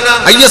പിന്നെ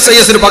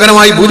ISIS-ന്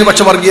പകരമായി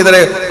ഭൂരിപക്ഷ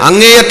വർഗീയതയുടെ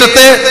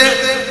അങ്ങേയറ്റത്തെ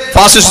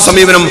ഫാസിസ്റ്റ്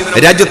സമീപനം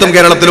രാജ്യത്തും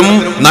കേരളത്തിലും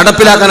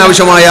നടപ്പിലാക്കാൻ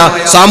ആവശ്യമായ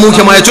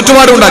സാമൂഹ്യമായ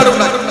ചുറ്റുപാടുണ്ടാക്കി.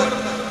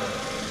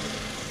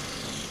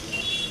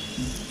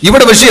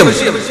 ഇവിടെ വിഷയം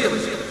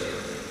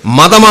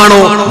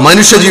മതമാണോ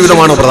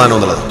മനുഷ്യജീവിതമാണോ പ്രധാനം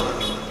എന്നുള്ളത്.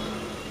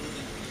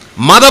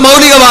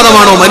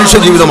 മതമൗലികവാദമാണോ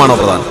മനുഷ്യജീവിതമാണോ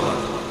പ്രധാനം?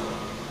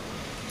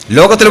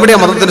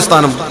 ലോകത്തിലെവിടെയാണ് മതത്തിന്റെ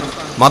സ്ഥാനം?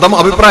 മതം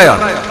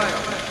അഭിപ്രായമാണ്.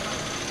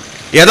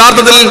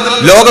 യഥാർത്ഥത്തിൽ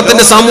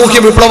ലോകത്തിന്റെ സാമൂഹ്യ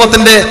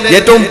വിപ്ലവത്തിന്റെ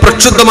ഏറ്റവും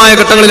പ്രക്ഷുബ്ധമായ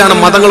ഘട്ടങ്ങളിലാണ്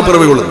മതങ്ങൾ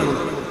പിറവികൊള്ളുന്നത്.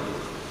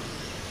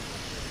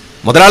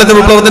 മുതലാളിത്ത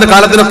വിപ്ലവത്തിന്റെ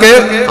കാലത്തിനൊക്കെ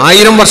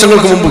 1000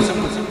 വർഷങ്ങൾക്ക് മുമ്പ്,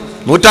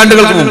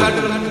 നൂറ്റാണ്ടുകൾക്ക് മുമ്പ്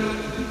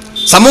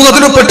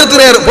സമൂഹത്തിന്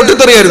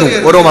പൊട്ടിത്തെറിയായിരുന്നു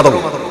ഓരോ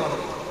മതവും.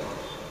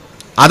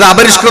 അത്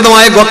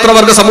അപരിഷ്കൃതമായ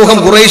ഗോത്രവർഗ സമൂഹം,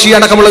 ഖുറൈശി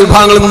അടക്കമുള്ള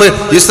വിഭാഗങ്ങളിൽ നിന്ന്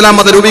ഇസ്ലാം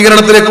മത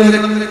രൂപീകരണത്തിലേക്കും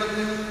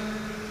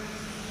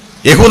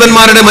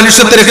യഹൂദന്മാരുടെ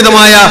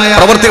മനുഷ്യത്വരഹിതമായ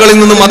പ്രവർത്തികളിൽ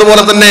നിന്നും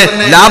അതുപോലെ തന്നെ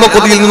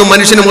ലാഭക്കൊതിയിൽ നിന്നും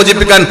മനുഷ്യനെ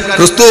മോചിപ്പിക്കാൻ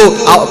ക്രിസ്തു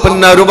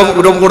രൂപം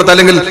കൊടുത്ത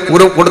അല്ലെങ്കിൽ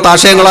കൊടുത്ത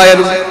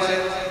ആശയങ്ങളായാലും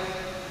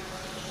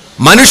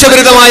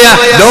മനുഷ്യവിരുദ്ധമായ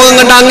ലോകം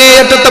കണ്ട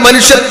അങ്ങേയറ്റത്തെ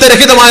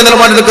മനുഷ്യത്വരഹിതമായ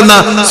നിലപാടെടുക്കുന്ന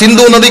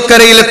സിന്ധു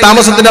നദിക്കരയിലെ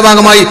താമസത്തിന്റെ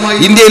ഭാഗമായി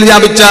ഇന്ത്യയിൽ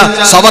വ്യാപിച്ച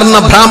സവർണ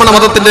ബ്രാഹ്മണ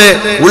മതത്തിന്റെ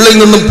ഉള്ളിൽ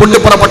നിന്നും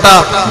പൊട്ടിപ്പുറപ്പെട്ട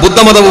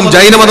ബുദ്ധമതവും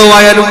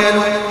ജൈനമതവുമായാലും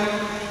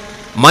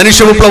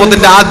മനുഷ്യ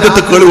വിപ്ലവത്തിന്റെ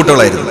ആദ്യത്തെ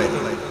കേളുകൂട്ടുകളായിരുന്നു.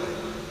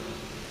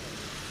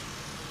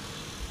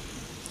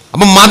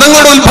 അപ്പൊ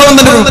മതങ്ങളുടെ ഉത്ഭവം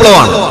തന്നെ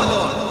വിപ്ലവമാണ്.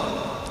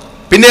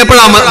 പിന്നെ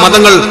എപ്പോഴാണ്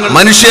മതങ്ങൾ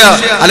മനുഷ്യ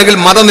അല്ലെങ്കിൽ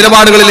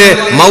മതനിലപാടുകളിലെ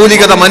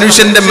മൗലികത,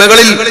 മനുഷ്യന്റെ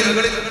മുകളിൽ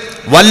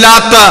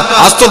വല്ലാത്ത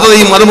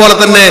അസ്വസ്ഥതയും അതുപോലെ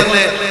തന്നെ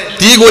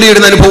തീ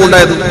കോരിയിടുന്ന അനുഭവം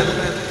ഉണ്ടായത്?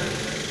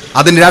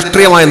 അതിന്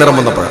രാഷ്ട്രീയമായ നിറം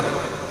വന്നപ്പോഴാണ്.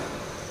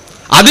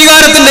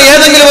 അധികാരത്തിന്റെ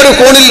ഏതെങ്കിലും ഒരു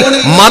കോണിൽ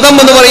മതം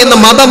എന്ന് പറയുന്ന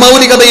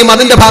മതമൗലികതയും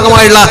അതിന്റെ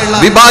ഭാഗമായുള്ള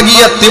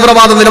വിഭാഗീയ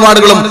തീവ്രവാദ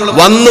നിലപാടുകളും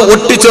വന്ന്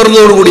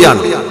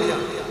ഒട്ടിച്ചേർന്നതോടുകൂടിയാണ്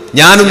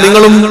ഞാനും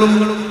നിങ്ങളും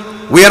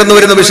ഉയർന്നു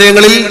വരുന്ന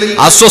വിഷയങ്ങളിൽ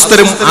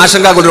അസ്വസ്ഥരും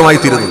ആശങ്കാകുലരുമായി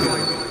തീരുന്നത്.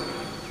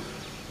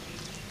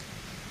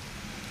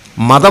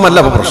 മതമല്ല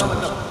പ്രശ്നം.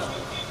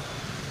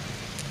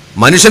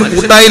 മനുഷ്യൻ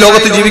കൂട്ടായി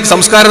ലോകത്ത്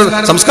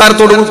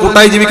സംസ്കാരത്തോട്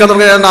കൂട്ടായി ജീവിക്കാൻ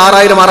തുടങ്ങിയ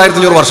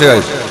 6000-6500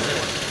 വർഷമായി.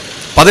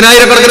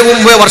 10,000-കണക്കിന്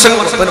മുമ്പേ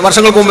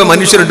വർഷങ്ങൾക്ക് മുമ്പേ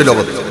മനുഷ്യരുണ്ട്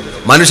ലോകത്ത്.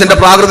 മനുഷ്യന്റെ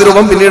പ്രാകൃത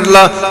രൂപം പിന്നീടുള്ള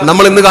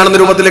നമ്മൾ ഇന്ന് കാണുന്ന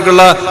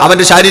രൂപത്തിലേക്കുള്ള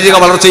അവന്റെ ശാരീരിക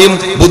വളർച്ചയും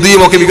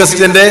ബുദ്ധിയും ഒക്കെ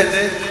വികസിച്ചതിന്റെ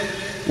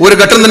ഒരു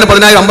ഘട്ടം തന്നെ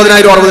 10,000,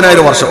 50,000,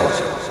 60,000 വർഷം.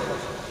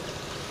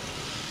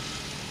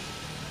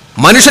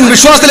 മനുഷ്യൻ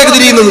വിശ്വാസത്തിലേക്ക്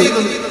തിരിയുന്നത്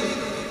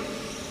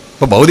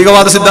ഇപ്പൊ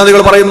ഭൗതികവാദ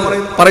സിദ്ധാന്തികൾ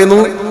പറയുന്നു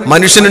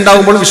മനുഷ്യൻ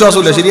ഉണ്ടാകുമ്പോൾ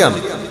വിശ്വാസമില്ല. ശരിയാണ്.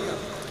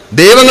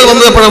 ദൈവങ്ങൾ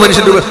വന്നപ്പോഴാണ്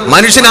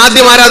മനുഷ്യൻ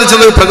ആദ്യം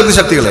ആരാധിച്ചത് പ്രകൃതി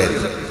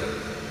ശക്തികളായിരുന്നു.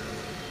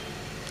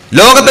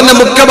 ലോകത്തിന്റെ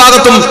മുഖ്യ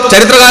ഭാഗത്തും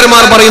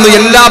ചരിത്രകാരന്മാർ പറയുന്നു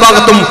എല്ലാ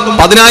ഭാഗത്തും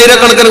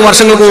 10,000-കണക്കിന്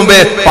വർഷങ്ങൾക്ക് മുമ്പേ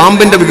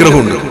പാമ്പിന്റെ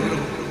വിഗ്രഹമുണ്ട്.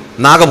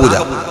 നാഗപൂജ.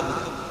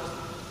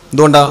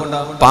 എന്തുകൊണ്ടാ?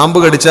 പാമ്പ്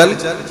കടിച്ചാൽ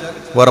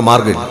വേറെ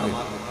മാർഗമില്ല.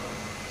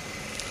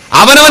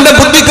 അവനവന്റെ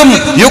ബുദ്ധിക്കും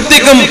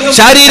യുക്തിക്കും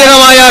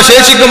ശാരീരികമായ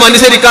ശേഷിക്കും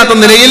അനുസരിക്കാത്ത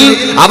നിലയിൽ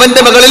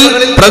അവന്റെ മകളിൽ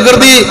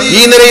പ്രകൃതി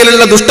ഈ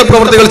നിലയിലുള്ള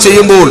ദുഷ്ടപ്രവൃത്തികൾ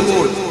ചെയ്യുമ്പോൾ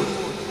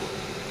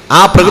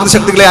ആ പ്രകൃതി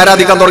ശക്തികളെ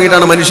ആരാധിക്കാൻ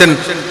തുടങ്ങിയിട്ടാണ് മനുഷ്യൻ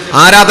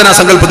ആരാധനാ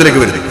സങ്കല്പത്തിലേക്ക്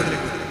വരുന്നത്.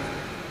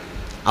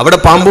 അവിടെ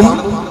പാമ്പും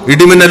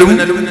ഇടിമിന്നലും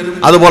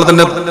അതുപോലെ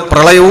തന്നെ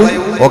പ്രളയവും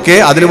ഒക്കെ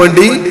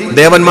അതിനുവേണ്ടി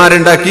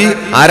ദേവന്മാരുണ്ടാക്കി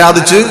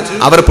ആരാധിച്ച്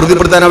അവരെ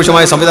പ്രീതിപ്പെടുത്താൻ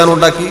ആവശ്യമായ സംവിധാനം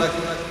ഉണ്ടാക്കി.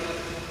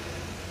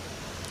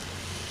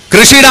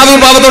 കൃഷിയുടെ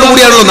ആവിർഭാവത്തോടു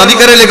കൂടിയാണല്ലോ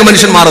നദിക്കരയിലേക്ക്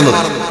മനുഷ്യൻ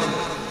മാറുന്നത്.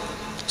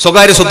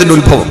 സ്വകാര്യ സ്വത്തിന്റെ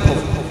ഉത്ഭവം.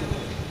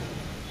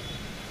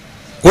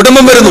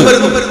 കുടുംബം വരുന്നു,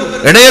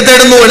 ഇണയെ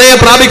തേടുന്നു, ഇണയെ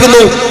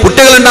പ്രാപിക്കുന്നു,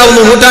 കുട്ടികൾ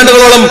ഉണ്ടാവുന്നു.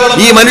 നൂറ്റാണ്ടുകളോളം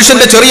ഈ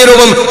മനുഷ്യന്റെ ചെറിയ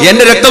രൂപം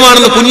എന്റെ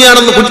രക്തമാണെന്ന്,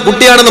 കുഞ്ഞാണെന്ന്,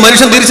 കുട്ടിയാണെന്ന്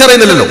മനുഷ്യൻ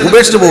തിരിച്ചറിയുന്നില്ലല്ലോ,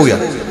 ഉപേക്ഷിച്ചു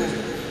പോവുകയാണ്.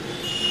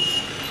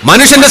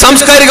 മനുഷ്യന്റെ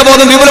സാംസ്കാരിക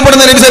ബോധം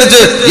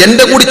വിപുലപ്പെടുന്നതിനനുസരിച്ച്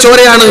എന്റെ കൂടി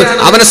ചോരയാണ്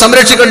അവനെ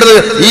സംരക്ഷിക്കേണ്ടത്.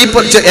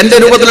 എന്റെ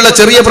രൂപത്തിലുള്ള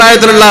ചെറിയ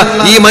പ്രായത്തിലുള്ള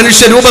ഈ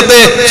മനുഷ്യ രൂപത്തെ,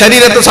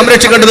 ശരീരത്തെ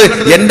സംരക്ഷിക്കേണ്ടത്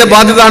എന്റെ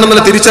ബാധ്യത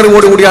ആണെന്നുള്ള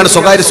തിരിച്ചറിവോടുകൂടിയാണ്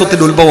സ്വകാര്യ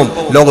സ്വത്തിന്റെ ഉത്ഭവം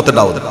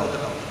ലോകത്തുണ്ടാവുന്നത്.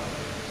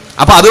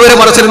 അപ്പൊ അതുവരെ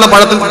പറിച്ചിരുന്ന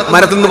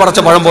മരത്തിൽ നിന്ന് പറിച്ച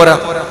പഴം പോരാ.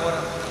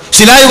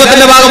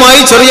 ശിലായുഗത്തിന്റെ ഭാഗമായി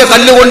ചെറിയ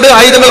കല്ലുകൊണ്ട്,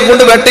 ആയുധങ്ങൾ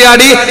കൊണ്ട്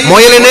വേട്ടയാടി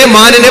മുയലിനെ,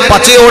 മാനിനെ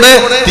പച്ചയോടെ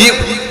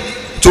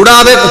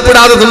ചുടാതെ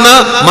ഉപ്പിടാതെ തിന്ന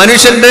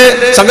മനുഷ്യന്റെ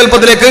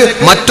സങ്കല്പത്തിലേക്ക്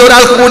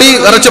മറ്റൊരാൾക്ക് കൂടി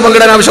ഇറച്ചു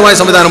പങ്കിടാൻ ആവശ്യമായ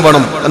സംവിധാനം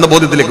വേണം എന്ന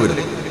ബോധ്യത്തിലേക്ക്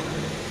വരും.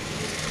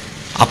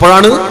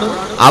 അപ്പോഴാണ്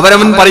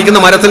അവരവൻ പറിക്കുന്ന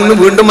മരത്തിൽ നിന്ന്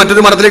വീണ്ടും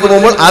മറ്റൊരു മരത്തിലേക്ക്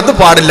പോകുമ്പോൾ അത്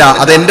പാടില്ല,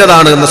 അത്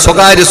എന്റേതാണ് എന്ന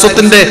സ്വകാര്യ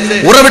സ്വത്തിന്റെ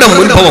ഉറവിടം,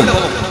 ഉത്ഭവം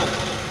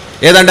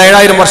ഏതാണ്ട്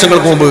 7000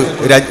 വർഷങ്ങൾക്ക് മുമ്പ്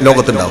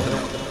ലോകത്തുണ്ടാവും.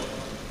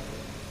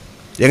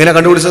 എങ്ങനെ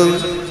കണ്ടുപിടിച്ചത്?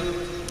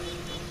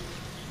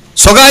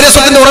 സ്വകാര്യ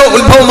സ്വത്തിന്റെ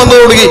ഉത്ഭവം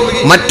വന്നതോടുകൂടി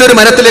മറ്റൊരു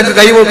മരത്തിലേക്ക്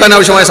കൈവെക്കാൻ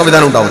ആവശ്യമായ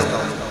സംവിധാനം ഉണ്ടാവുന്നു.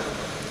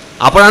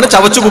 അപ്പോഴാണ്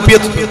ചവച്ചു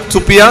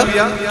തുപ്പിയ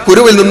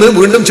കുരുവിൽ നിന്ന്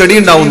വീണ്ടും ചെടി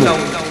ഉണ്ടാവുന്നു.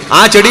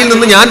 ആ ചെടിയിൽ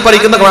നിന്ന് ഞാൻ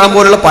പറിക്കുന്ന പഴം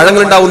പോലുള്ള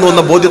പഴങ്ങൾ ഉണ്ടാവുന്നു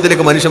എന്ന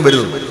ബോധ്യത്തിലേക്ക് മനുഷ്യൻ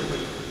വരുന്നു.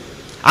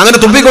 അങ്ങനെ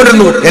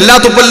തുപ്പിക്കൊണ്ടിരുന്നു. എല്ലാ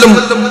തുപ്പലിലും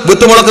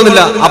വിത്ത്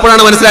മുളക്കുന്നില്ല.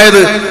 അപ്പോഴാണ്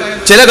മനസ്സിലായത്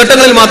ചില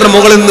ഘട്ടങ്ങളിൽ മാത്രം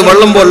മുകളിൽ നിന്ന്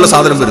വെള്ളം പോലുള്ള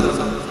സാധനം വരുന്നു.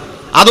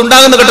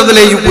 അതുണ്ടാകുന്ന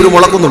ഘട്ടത്തിലേ ഈ കുരു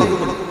മുളക്കുന്നുള്ളൂ.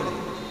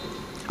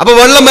 അപ്പൊ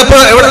വെള്ളം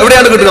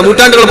എവിടെയാണ് കിട്ടുക?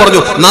 നൂറ്റാണ്ടുകൾ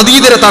പറഞ്ഞു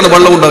നദീതീരത്താണ്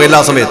വെള്ളം ഉണ്ടാവുക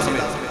എല്ലാ സമയത്തും.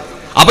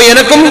 അപ്പൊ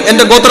എനക്കും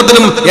എന്റെ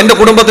ഗോത്രത്തിനും എന്റെ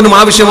കുടുംബത്തിനും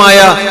ആവശ്യമായ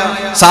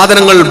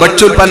സാധനങ്ങൾ,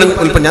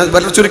 ഞാൻ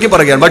വളരെ ചുരുക്കി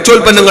പറയുകയാണ്,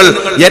 ഭക്ഷ്യോൽപ്പന്നങ്ങൾ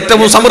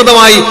ഏറ്റവും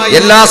സമൃദ്ധമായി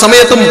എല്ലാ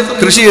സമയത്തും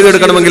കൃഷി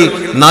ചെയ്തെടുക്കണമെങ്കിൽ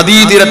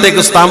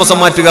നദീതീരത്തേക്ക് താമസം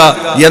മാറ്റുക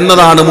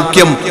എന്നതാണ്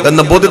മുഖ്യം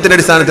എന്ന ബോധ്യത്തിന്റെ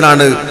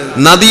അടിസ്ഥാനത്തിലാണ്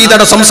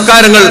നദീതട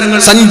സംസ്കാരങ്ങൾ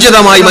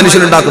സഞ്ചിതമായി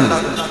മനുഷ്യനുണ്ടാക്കുന്നത്.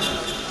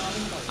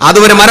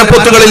 അതുവരെ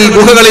മരപ്പൊത്തുകളിൽ,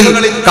 ഗുഹകളിൽ,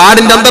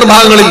 കാടിന്റെ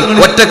അന്തർഭാഗങ്ങളിൽ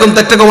ഒറ്റക്കും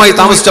തെറ്റക്കുമായി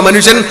താമസിച്ച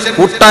മനുഷ്യൻ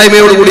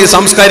കൂട്ടായ്മയോടുകൂടി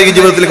സാംസ്കാരിക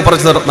ജീവിതത്തിലേക്ക്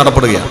പറിച്ചു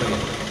നടപ്പെടുകയാണ്.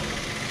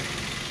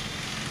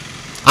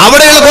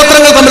 അവിടെയുള്ള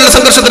ഗോത്രങ്ങൾ തമ്മിലുള്ള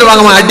സംഘർഷത്തിന്റെ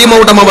ഭാഗമായി അടിമ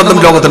ഉടമ ബന്ധം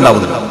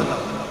ലോകത്തുണ്ടാവുന്നു.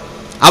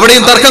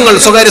 അവിടെയും തർക്കങ്ങൾ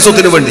സ്വകാര്യ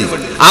സ്വത്തിന് വേണ്ടി,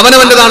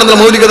 അവനവന്റേതാണെന്നുള്ള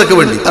മൗലികതയ്ക്ക്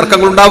വേണ്ടി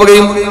തർക്കങ്ങൾ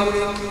ഉണ്ടാവുകയും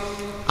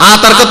ആ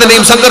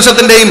തർക്കത്തിന്റെയും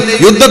സംഘർഷത്തിന്റെയും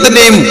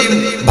യുദ്ധത്തിന്റെയും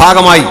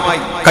ഭാഗമായി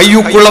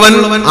കയ്യൂക്കുള്ളവൻ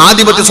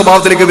ആധിപത്യ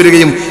സ്വഭാവത്തിലേക്ക്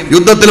വരികയും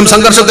യുദ്ധത്തിലും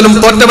സംഘർഷത്തിലും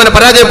തോറ്റവനെ,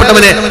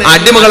 പരാജയപ്പെട്ടവനെ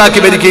അടിമകളാക്കി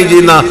ഭരിക്കുകയും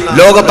ചെയ്യുന്ന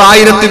ലോകത്ത്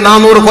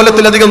 1400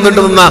 കൊല്ലത്തിലധികം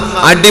നീണ്ടുനിന്ന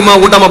അടിമ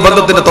ഉടമ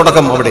ബന്ധത്തിന്റെ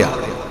തുടക്കം അവിടെയാണ്.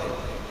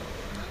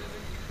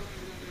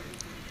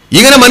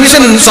 ഇങ്ങനെ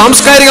മനുഷ്യൻ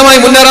സാംസ്കാരികമായി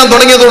മുന്നേറാൻ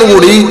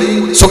തുടങ്ങിയതോടുകൂടി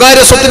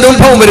സ്വകാര്യ സ്വത്തിന്റെ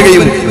ഉത്ഭവം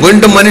വരികയും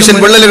വീണ്ടും മനുഷ്യൻ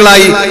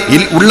വിള്ളലുകളായി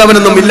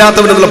ഉള്ളവനെന്നും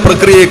ഇല്ലാത്തവനെന്നുള്ള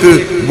പ്രക്രിയക്ക്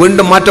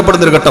വീണ്ടും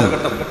മാറ്റപ്പെടുന്നൊരു ഘട്ടം.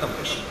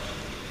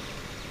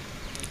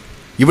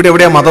 ഇവിടെ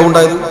എവിടെയാ മതം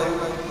ഉണ്ടായത്?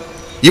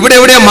 ഇവിടെ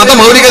എവിടെയാ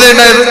മതമൗലികത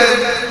ഉണ്ടായത്?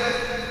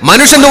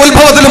 മനുഷ്യന്റെ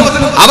ഉത്ഭവത്തിലും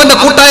അവന്റെ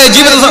കൂട്ടായ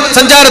ജീവിത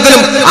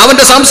സഞ്ചാരത്തിലും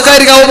അവന്റെ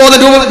സാംസ്കാരിക അവബോധം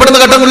രൂപപ്പെടുന്ന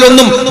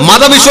ഘട്ടങ്ങളിലൊന്നും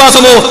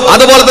മതവിശ്വാസമോ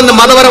അതുപോലെ തന്നെ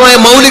മതപരമായ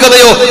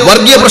മൗലികതയോ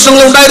വർഗീയ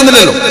പ്രശ്നങ്ങളോ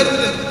ഉണ്ടായിരുന്നില്ലല്ലോ.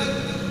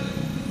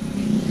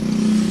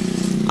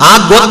 ആ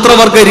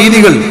ഗോത്രവർഗ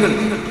രീതികൾ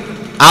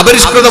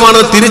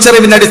അപരിഷ്കൃതമാണെന്ന്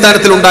തിരിച്ചറിവിന്റെ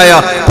അടിസ്ഥാനത്തിൽ ഉണ്ടായ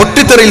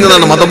പൊട്ടിത്തെറിയിൽ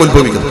നിന്നാണ് മതം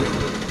ഉത്ഭവിക്കുന്നത്.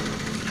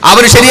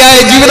 അവർ ശരിയായ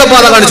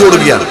ജീവിതപാത കാണിച്ചു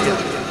കൊടുക്കുകയാണ്.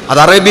 അത്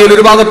അറേബ്യയിൽ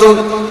ഒരു ഭാഗത്ത്,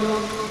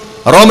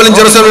 റോമിലും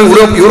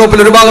ജെറുസലേമിലും, യൂറോപ്പിൽ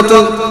ഒരു ഭാഗത്ത്,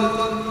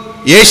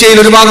 ഏഷ്യയിൽ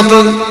ഒരു ഭാഗത്ത്,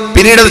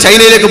 പിന്നീട്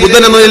ചൈനയിലേക്ക്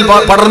ബുദ്ധൻ എന്നതിൽ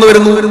പടർന്നു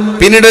വരുന്നു.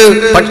 പിന്നീട്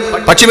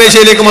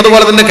പശ്ചിമേഷ്യയിലേക്കും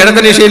അതുപോലെ തന്നെ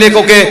കിഴക്കൻ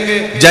ഏഷ്യയിലേക്കൊക്കെ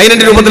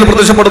ജൈനന്റെ രൂപത്തിൽ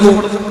പ്രത്യക്ഷപ്പെടുന്നു.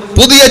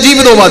 പുതിയ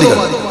ജീവിതോപാധികൾ,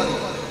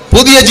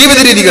 പുതിയ ജീവിത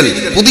രീതികൾ,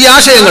 പുതിയ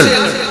ആശയങ്ങൾ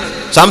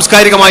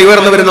സാംസ്കാരികമായി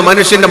ഉയർന്നു വരുന്ന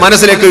മനുഷ്യന്റെ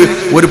മനസ്സിലേക്ക്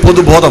ഒരു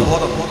പൊതുബോധം,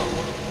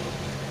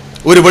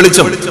 ഒരു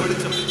വെളിച്ചം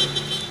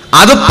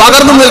അത്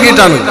പകർന്നു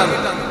നൽകിയിട്ടാണ്.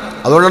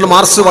 അതുകൊണ്ടാണ്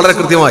മാർക്സ് വളരെ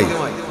കൃത്യമായി,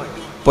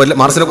 ഇപ്പോൾ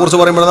മാർക്സിനെ കുറിച്ച്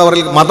പറയുമ്പോൾ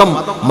മതം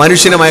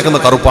മനുഷ്യനെ മയക്കുന്ന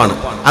കറുപ്പാണ്.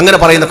 അങ്ങനെ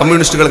പറയുന്ന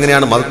കമ്മ്യൂണിസ്റ്റുകൾ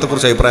എങ്ങനെയാണ്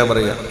മതത്തെക്കുറിച്ച് അഭിപ്രായം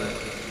പറയുക?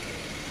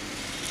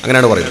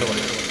 അങ്ങനെയാണ് പറയുന്നത്.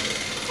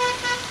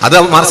 അത്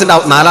മാർക്സിന്റെ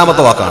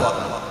 4ാമത്തെ വാക്കാണ്.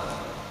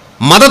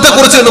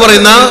 മതത്തെക്കുറിച്ച് എന്ന്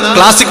പറയുന്ന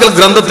ക്ലാസിക്കൽ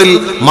ഗ്രന്ഥത്തിൽ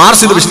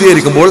മാർക്സ് ഇത്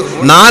വിശദീകരിക്കുമ്പോൾ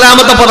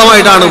 4ാമത്തെ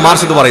പദമായിട്ടാണ്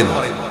മാർക്സ് ഇത് പറയുന്നത്.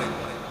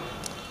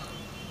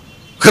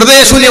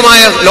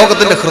 ഹൃദയശൂന്യമായ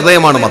ലോകത്തിന്റെ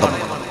ഹൃദയമാണ് മതം.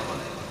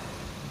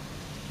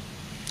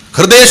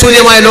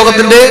 ഹൃദയശൂന്യമായ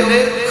ലോകത്തിന്റെ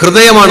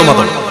ഹൃദയമാണ്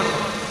മതം.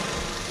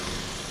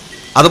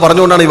 അത്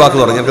പറഞ്ഞുകൊണ്ടാണ് ഈ വാക്ക്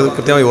പറഞ്ഞത്. ഞങ്ങൾക്ക്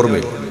കൃത്യമായി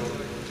ഓർമ്മയില്ല.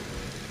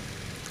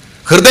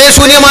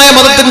 ഹൃദയശൂന്യമായ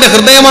മതത്തിന്റെ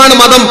ഹൃദയമാണ്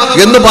മതം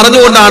എന്ന്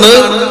പറഞ്ഞുകൊണ്ടാണ്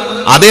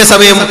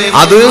അതേസമയം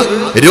അത്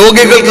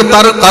രോഗികൾക്ക്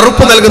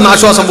കറുപ്പ് നൽകുന്ന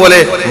ആശ്വാസം പോലെ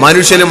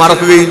മനുഷ്യനെ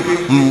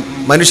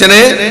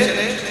മനുഷ്യനെ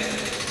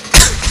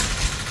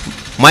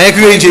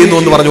മയക്കുകയും ചെയ്യുന്നു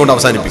എന്ന് പറഞ്ഞുകൊണ്ട്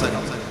അവസാനിപ്പിക്കുന്നു.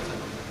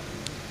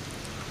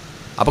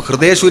 അപ്പൊ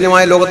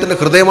ഹൃദയശൂന്യമായ ലോകത്തിന്റെ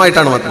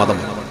ഹൃദയമായിട്ടാണ് മതം.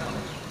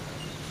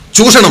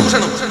 ചൂഷണം,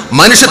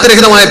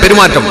 മനുഷ്യത്വരഹിതമായ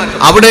പെരുമാറ്റം,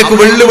 അവിടേക്ക്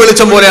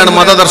വെള്ളിവെളിച്ചം പോലെയാണ്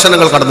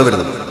മതദർശനങ്ങൾ കടന്നു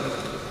വരുന്നത്.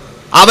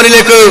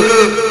 അവനിലേക്ക്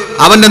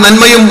അവന്റെ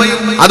നന്മയും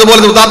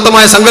അതുപോലെ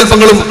ഉദാത്തമായ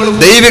സങ്കല്പങ്ങളും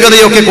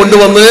ദൈവികതയും ഒക്കെ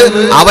കൊണ്ടുവന്ന്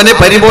അവനെ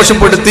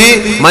പരിപോഷപ്പെടുത്തി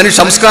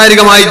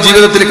സാംസ്കാരികമായ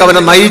ജീവിതത്തിലേക്ക്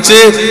അവനെ നയിച്ച്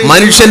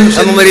മനുഷ്യൻ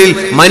എന്ന നിലയിൽ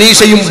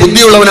മനീഷയും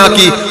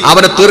ബുദ്ധിയുള്ളവനാക്കി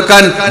അവനെ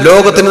തീർക്കാൻ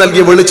ലോകത്തിന്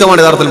നൽകിയ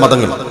വെളിച്ചമാണ് യഥാർത്ഥത്തിൽ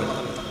മതങ്ങൾ.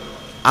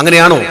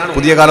 അങ്ങനെയാണോ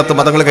പുതിയ കാലത്ത്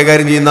മതങ്ങൾ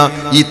കൈകാര്യം ചെയ്യുന്ന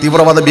ഈ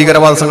തീവ്രവാദ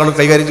ഭീകരവാദ സംഘടന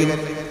കൈകാര്യം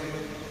ചെയ്യുന്നത്?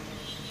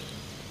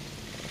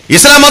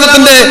 ഇസ്ലാം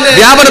മതത്തിന്റെ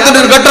വ്യാപനത്തിന്റെ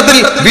ഒരു ഘട്ടത്തിൽ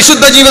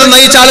വിശുദ്ധ ജീവിതം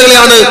നയിച്ച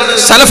ആളുകളെയാണ്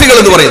സലഫികൾ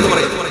എന്ന് പറയുന്നത്.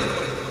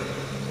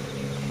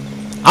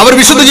 അവർ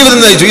വിശുദ്ധ ജീവിതം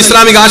നയിച്ചു.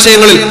 ഇസ്ലാമിക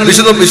ആശയങ്ങളിൽ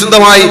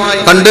വിശുദ്ധമായി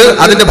കണ്ട്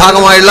അതിന്റെ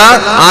ഭാഗമായുള്ള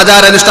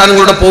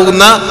ആചാരാനുഷ്ഠാനങ്ങളിലൂടെ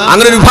പോകുന്ന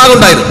അങ്ങനെ ഒരു വിഭാഗം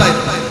ഉണ്ടായിരുന്നു.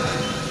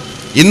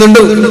 ഇന്നുണ്ട്,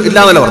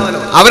 ഇല്ലാന്നല്ല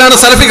പറഞ്ഞു. അവരാണ്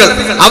സലഫികൾ.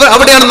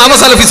 അവിടെയാണ്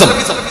നവസലഫിസം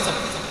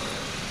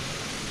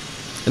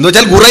എന്ന്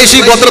വെച്ചാൽ ഖുറൈശി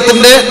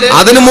ഗോത്രത്തിന്റെ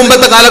അതിനു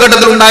മുമ്പത്തെ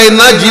കാലഘട്ടത്തിൽ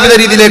ഉണ്ടായിരുന്ന ജീവിത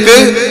രീതിയിലേക്ക്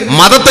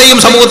മതത്തെയും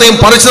സമൂഹത്തെയും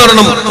പറിച്ചു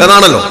നടണം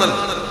എന്നാണല്ലോ.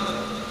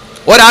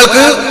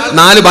 ഒരാൾക്ക്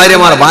 4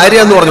 ഭാര്യമാർ, ഭാര്യ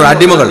എന്ന് പറഞ്ഞു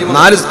അടിമകൾ,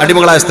 4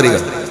 അടിമകളായ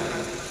സ്ത്രീകൾ.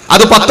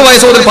 അത് 10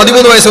 വയസ്സ് മുതൽ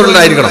 13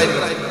 വയസ്സുകളിലായിരിക്കണം.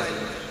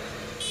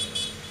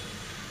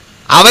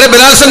 അവരെ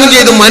ബലാത്സംഗം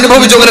ചെയ്തും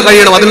അനുഭവിച്ചവരെ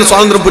കഴിയണം. അതിന്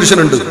സ്വാതന്ത്ര്യം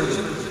പുരുഷനുണ്ട്.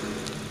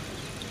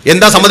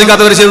 എന്താ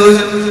സമ്മതിക്കാത്തവർ ചെയ്തത്?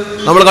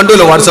 നമ്മൾ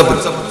കണ്ടുവല്ലോ വാട്സാപ്പിൽ.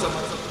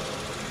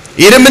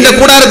 ഇരുമ്പിന്റെ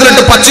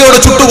കൂടാരത്തിലിട്ട് പച്ചയോടെ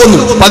ചുട്ടുകൊന്നു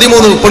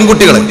 13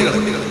 പെൺകുട്ടികളെ.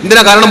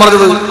 എന്തിനാ കാരണം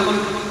പറഞ്ഞത്?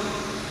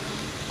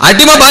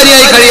 അടിമ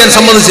ഭാര്യയായി കഴിയാൻ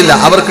സമ്മതിച്ചില്ല.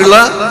 അവർക്കുള്ള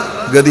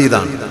ഗതി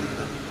ഇതാണ്.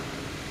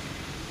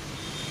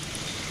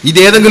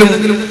 ഇതേതെങ്കിലും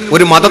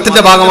ഒരു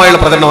മതത്തിന്റെ ഭാഗമായുള്ള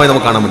പ്രചരണമായി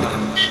നമുക്ക് കാണാൻ വേണ്ടി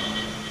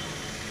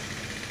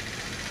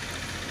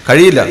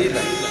കഴിയില്ല.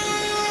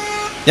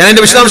 ഞാൻ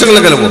എന്റെ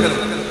വിശദാംശങ്ങളിലേക്ക് പോകും.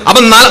 അപ്പൊ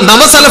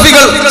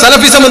നവസലഫികൾ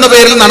സലഫിസം എന്ന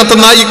പേരിൽ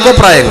നടത്തുന്ന ഈ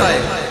കോപ്രായങ്ങൾ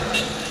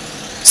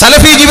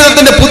സലഫി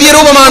ജീവിതത്തിന്റെ പുതിയ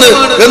രൂപമാണ്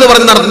എന്ന്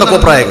പറഞ്ഞ് നടത്തുന്ന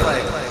കോപ്രായങ്ങൾ.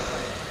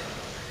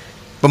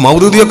 ഇപ്പൊ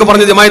മൗദൂദിയൊക്കെ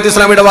പറഞ്ഞ ജമാഅത്ത്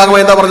ഇസ്ലാമിയുടെ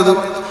ഭാഗമായി എന്താ പറഞ്ഞത്?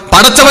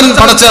 പടച്ചവൻ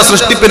പടച്ച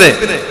സൃഷ്ടിപ്പിനെ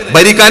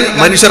ഭരിക്കാൻ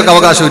മനുഷ്യർക്ക്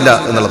അവകാശമില്ല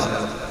എന്നുള്ളതാണ്.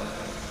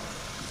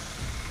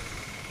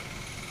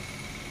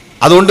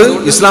 അതുകൊണ്ട്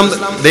ഇസ്ലാം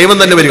ദൈവം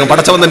തന്നെ ഭരിക്കണം,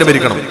 പടച്ചവൻ തന്നെ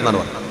ഭരിക്കണം എന്നാണ്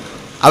പറഞ്ഞത്.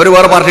 അവർ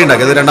വേറെ പാർട്ടി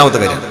ഉണ്ടാക്കി. അത് രണ്ടാമത്തെ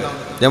കാര്യം.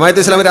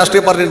 ജമാഅത്ത് ഇസ്ലാമി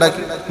രാഷ്ട്രീയ പാർട്ടി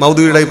ഉണ്ടാക്കി,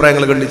 മൗദൂദിയുടെ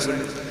അഭിപ്രായങ്ങൾ ഖണ്ഡിച്ചു.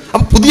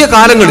 അപ്പൊ പുതിയ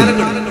കാലങ്ങളിൽ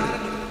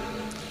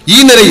ഈ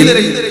നിലയിൽ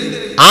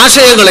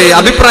ആശയങ്ങളെ,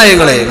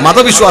 അഭിപ്രായങ്ങളെ,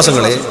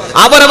 മതവിശ്വാസങ്ങളെ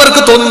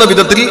അവരവർക്ക് തോന്നുന്ന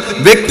വിധത്തിൽ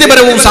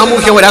വ്യക്തിപരവും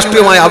സാമൂഹ്യവും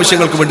രാഷ്ട്രീയമായ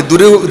ആവശ്യങ്ങൾക്ക് വേണ്ടി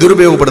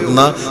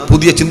ദുരുപയോഗപ്പെടുത്തുന്ന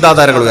പുതിയ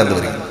ചിന്താധാരകൾ ഉയർന്നു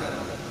വരിക.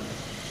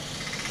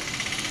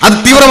 അത്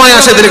തീവ്രമായ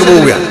ആശയത്തിലേക്ക്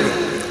പോവുകയാണ്.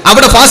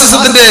 അവിടെ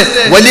ഫാസിസത്തിന്റെ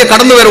വലിയ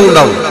കടന്നുവരവ്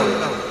ഉണ്ടാവും.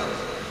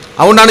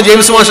 അതുകൊണ്ടാണ്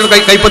ജെയിംസ് മാസ്റ്റർ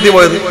കൈപ്പറ്റി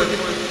പോയത്.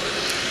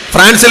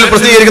 ഫ്രാൻസിൽ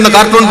പ്രസിദ്ധീകരിക്കുന്ന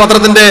കാർട്ടൂൺ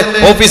പത്രത്തിന്റെ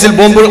ഓഫീസിൽ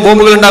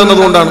ബോംബുകൾ ഉണ്ടാകുന്നത്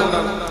കൊണ്ടാണ്.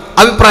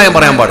 അഭിപ്രായം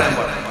പറയാൻ പാടില്ല.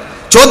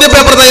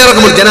 ചോദ്യപേപ്പർ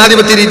തയ്യാറാക്കുമ്പോൾ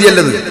ജനാധിപത്യ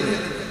രീതിയല്ലത്.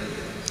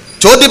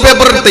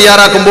 ചോദ്യപേപ്പർ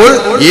തയ്യാറാക്കുമ്പോൾ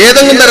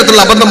ഏതെങ്കിലും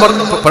തരത്തിലുള്ള അബദ്ധം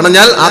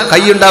പറഞ്ഞാൽ ആ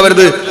കൈ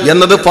ഉണ്ടാവരുത്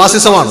എന്നത്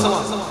ഫാസിസമാണ്,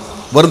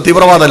 വെറും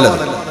തീവ്രവാദമല്ലത്.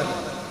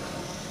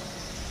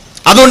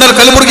 അതുകൊണ്ടാണ്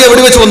കൽബുർഗിയെ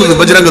വെടിവെച്ച് വന്നത്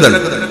ബജ്രംഗ് ദൾ.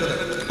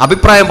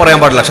 അഭിപ്രായം പറയാൻ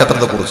പാടില്ല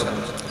ക്ഷേത്രത്തെക്കുറിച്ച്.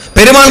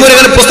 പെരുമാൾ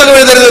മുരുകൻ പുസ്തകം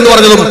എഴുതരുത് എന്ന്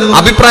പറഞ്ഞതും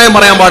അഭിപ്രായം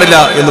പറയാൻ പാടില്ല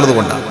എന്നുള്ളത്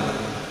കൊണ്ടാണ്.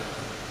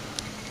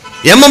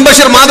 എം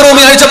ബഷീർ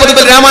മാതൃഭൂമി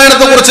ആഴ്ചപ്പതിപ്പിൽ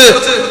രാമായണത്തെ കുറിച്ച്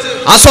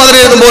ആസ്വാദനം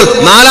എഴുതുമ്പോൾ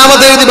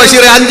 4ാമത്തെ എഴുതി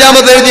ബഷീറെ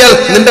 5ാമത്തെ എഴുതിയാൽ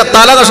നിന്റെ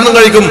തല കഷണം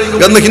കഴിക്കും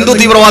എന്ന് ഹിന്ദു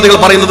തീവ്രവാദികൾ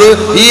പറയുന്നത്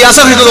ഈ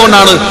അസഹിഷ്ണുത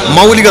കൊണ്ടാണ്,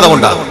 മൗലികത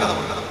കൊണ്ടാണ്.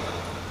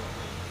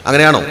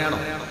 അങ്ങനെയാണോ?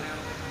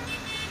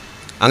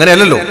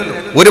 അങ്ങനെയല്ലല്ലോ.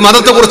 ഒരു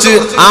മതത്തെക്കുറിച്ച്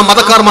ആ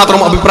മതക്കാർ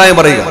മാത്രം അഭിപ്രായം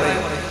പറയുക,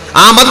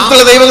 ആ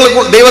മതത്തിലെ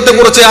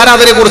ദൈവത്തെക്കുറിച്ച്,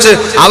 ആരാധനയെക്കുറിച്ച്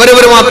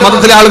അവരവർ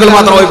മതത്തിലെ ആളുകൾ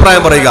മാത്രം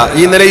അഭിപ്രായം പറയുക.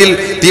 ഈ നിലയിൽ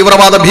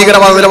തീവ്രവാദ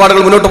ഭീകരവാദ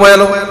നിലപാടുകൾ മുന്നോട്ട്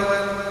പോയാലോ?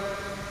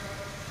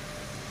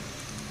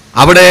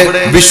 അവിടെ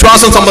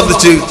വിശ്വാസം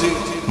സംബന്ധിച്ച്,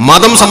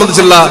 മതം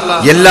സംബന്ധിച്ചുള്ള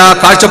എല്ലാ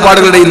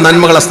കാഴ്ചപ്പാടുകളുടെയും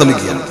നന്മകൾ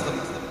അസ്തമിക്കുക.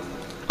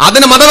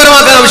 അതിനെ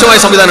മതപരമാക്കാൻ ആവശ്യമായ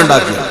സംവിധാനം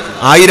ഉണ്ടാക്കുക.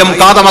 1000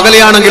 കാതം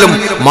അകലെയാണെങ്കിലും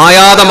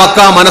മായാതെ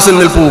മക്ക മനസ്സിൽ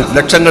നിൽപ്പൂ,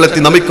 ലക്ഷങ്ങളെത്തി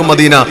നമിക്കും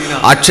മദീന,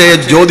 അക്ഷയ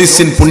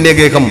ജ്യോതിസിൻ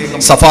പുണ്യഗേഹം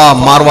സഫ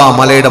മാർവ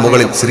മലയുടെ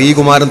മുകളിൽ.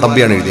 ശ്രീകുമാരൻ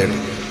തമ്പിയാണ് എഴുതിയത്.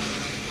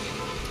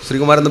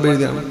 ശ്രീകുമാരൻ തമ്പി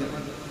എഴുതിയാണ്.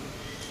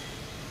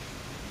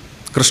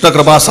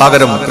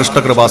 കൃഷ്ണകൃപാസാഗരം,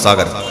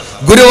 കൃഷ്ണകൃപാസാഗരം,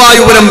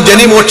 ഗുരുവായൂരം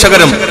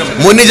ജനിമോക്ഷകരം,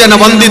 മുനിജന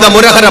വന്ദിത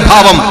മുരഹര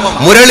ഭാവം,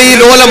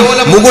 മുരളീലോലം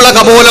മുകുള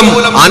കപോലം,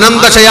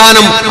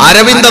 അനന്തശയാനം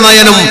അരവിന്ദ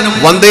നയനം,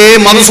 വന്ദേ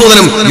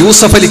മധുസൂദനം.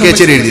 യൂസഫ് അലി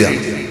കേച്ചേരി എഴുതിയ.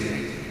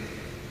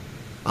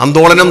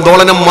 ആന്തോളനം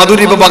ദോളനം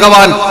മധുരിപ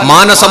ഭഗവാൻ,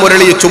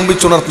 മാനസമുരളിയെ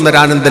ചുംബിച്ചുണർത്തുന്ന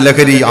ആനന്ദ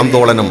ലഹരി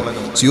ആന്തോളനം.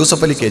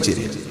 യൂസഫ് അലി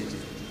കേച്ചേരി.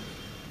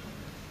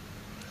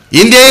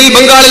 ഇന്ത്യയിൽ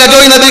ബംഗാളിൽ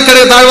അജോയ് നദിക്കര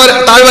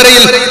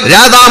താഴ്വരയിൽ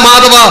രാധാ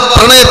മാധവ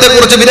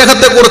പ്രണയത്തെക്കുറിച്ച്,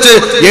 വിരഹത്തെക്കുറിച്ച്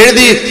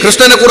എഴുതി,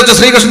 കൃഷ്ണനെ കുറിച്ച്,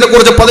 ശ്രീകൃഷ്ണനെ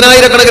കുറിച്ച്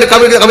 10,000-കണക്കിന്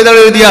കവിതകൾ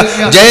എഴുതിയ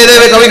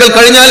ജയദേവ കവികൾ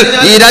കഴിഞ്ഞാൽ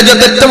ഈ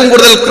രാജ്യത്ത് ഏറ്റവും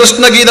കൂടുതൽ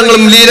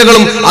കൃഷ്ണഗീതങ്ങളും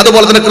ലീലകളും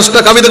അതുപോലെ തന്നെ കൃഷ്ണ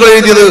കവിതകൾ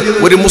എഴുതിയത്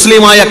ഒരു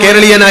മുസ്ലിമായ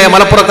കേരളീയനായ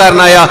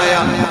മലപ്പുറക്കാരനായ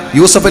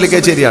യൂസഫ് അലി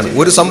കേച്ചേരിയാണ്.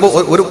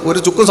 ഒരു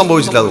ചുക്കും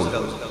സംഭവിച്ചില്ല. അതുകൊണ്ട്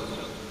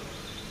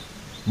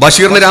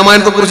ബഷീറിന്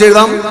രാമായണത്തെ കുറിച്ച്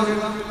എഴുതാം,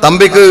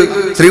 തമ്പിക്ക്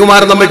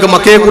ശ്രീകുമാരൻ തമ്പിക്ക്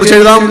മക്കയെ കുറിച്ച്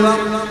എഴുതാം,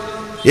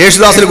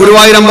 യേശുദാസിന്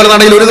ഗുരുവായൂർ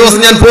അമ്പലനടയിൽ ഒരു ദിവസം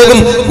ഞാൻ പോകും,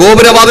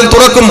 ഗോപുരവാതിൽ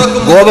തുറക്കും,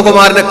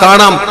 ഗോപകുമാരനെ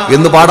കാണാം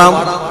എന്ന് പാടാം.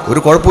 ഒരു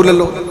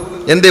കുഴപ്പമില്ലല്ലോ.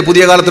 എന്തേ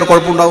പുതിയ കാലത്തൊരു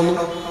കുഴപ്പമുണ്ടാവുന്നു?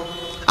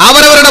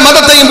 അവരവരുടെ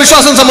മതത്തെയും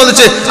വിശ്വാസം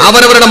സംബന്ധിച്ച്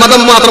അവരവരുടെ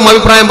മതം മാത്രം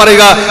അഭിപ്രായം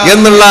പറയുക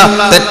എന്നുള്ള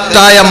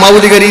തെറ്റായ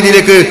മൗലിക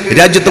രീതിയിലേക്ക്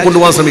രാജ്യത്തെ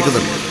കൊണ്ടുപോകാൻ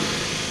ശ്രമിക്കുന്നുണ്ട്.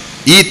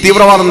 ഈ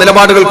തീവ്രവാദ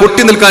നിലപാടുകൾ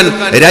കൊട്ടി നിൽക്കാൻ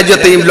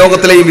രാജ്യത്തെയും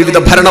ലോകത്തിലെയും വിവിധ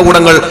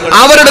ഭരണകൂടങ്ങൾ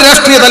അവരുടെ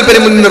രാഷ്ട്രീയ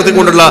താല്പര്യം മുന്നിൽ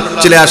നിർത്തിക്കൊണ്ടുള്ള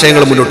ചില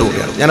ആശയങ്ങൾ മുന്നോട്ട്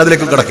പോവുകയാണ്. ഞാൻ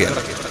അതിലേക്ക് കിടക്കുകയാണ്.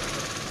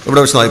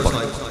 ഇവിടെ വിശദമായി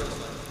പറഞ്ഞു.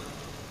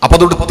 അപ്പൊ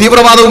അതുകൊണ്ട്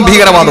തീവ്രവാദവും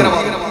ഭീകരവാദവും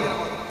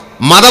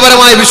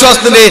മതപരമായ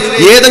വിശ്വാസത്തിന്റെ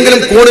ഏതെങ്കിലും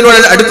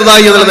കോണിനോട്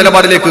അടുത്തതായി എന്നുള്ള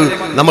നിലപാടിലേക്ക്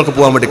നമുക്ക്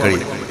പോകാൻ വേണ്ടി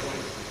കഴിയും.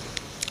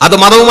 അത്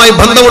മതവുമായി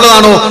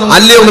ബന്ധമുള്ളതാണോ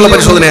അല്ലയോ എന്നുള്ള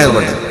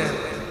പരിശോധനയായതുകൊണ്ട്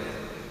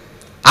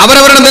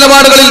അവരവരുടെ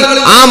നിലപാടുകളിൽ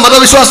ആ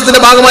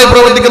മതവിശ്വാസത്തിന്റെ ഭാഗമായി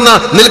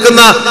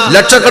നിൽക്കുന്ന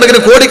ലക്ഷക്കണക്കിന്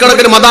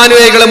കോടിക്കണക്കിന്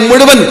മതാനുയായികളെ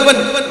മുഴുവൻ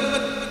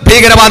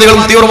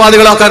ഭീകരവാദികളും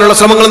തീവ്രവാദികളാക്കാനുള്ള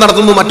ശ്രമങ്ങൾ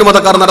നടത്തുന്നു, മറ്റു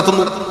മതക്കാർ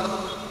നടത്തുന്നു.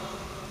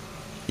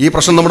 ഈ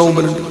പ്രശ്നം നമ്മുടെ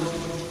മുമ്പിലുണ്ട്.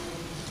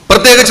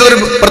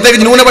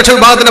 പ്രത്യേകിച്ച് ന്യൂനപക്ഷ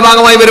വിഭാഗത്തിന്റെ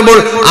ഭാഗമായി വരുമ്പോൾ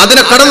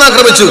അതിനെ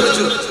കടന്നാക്രമിച്ചു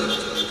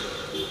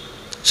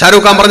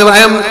ഷാരൂഖ് ഖാൻ പറഞ്ഞു,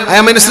 I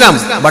am in Islam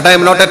but I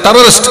am not A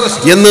terrorist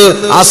എന്ന്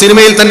ആ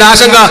സിനിമയിൽ തന്റെ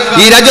ആശങ്ക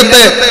ഈ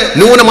രാജ്യത്തെ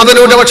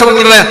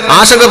മതന്യൂനപക്ഷങ്ങളുടെ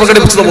ആശങ്ക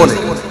പ്രകടിപ്പിച്ചതുപോലെ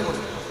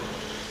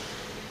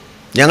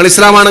ഞങ്ങൾ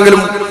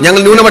ഇസ്ലാമാണെങ്കിലും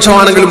ഞങ്ങൾ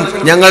ന്യൂനപക്ഷമാണെങ്കിലും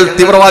ഞങ്ങൾ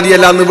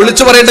തീവ്രവാദിയല്ല എന്ന്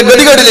വിളിച്ചു പറയേണ്ട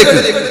ഗതികേടിലേക്ക്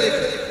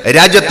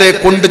രാജ്യത്തെ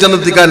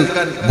കൊണ്ടുചെന്നെത്തിക്കാൻ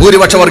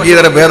ഭൂരിപക്ഷ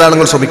വർഗീയതര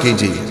വേദാളങ്ങൾ ശ്രമിക്കുകയും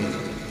ചെയ്യും.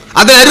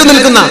 അതിനരു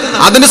നിൽക്കുന്ന,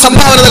 അതിന്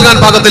സംഭാവന നൽകാൻ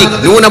പാകത്തിൽ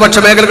ന്യൂനപക്ഷ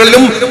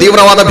മേഖലകളിലും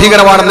തീവ്രവാദ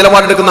ഭീകരവാദ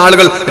നിലപാടെടുക്കുന്ന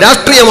ആളുകൾ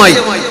രാഷ്ട്രീയമായി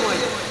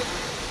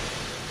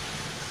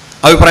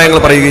അഭിപ്രായങ്ങൾ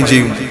പറയുകയും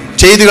ചെയ്യും,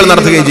 ചെയ്തികൾ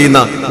നടത്തുകയും ചെയ്യുന്ന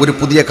ഒരു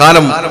പുതിയ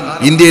കാലം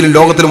ഇന്ത്യയിലും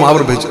ലോകത്തിലും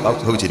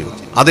ആവിർഭവിച്ചിരിക്കും.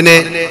 അതിനെ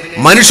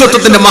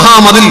മനുഷ്യത്വത്തിന്റെ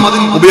മഹാമതിൽ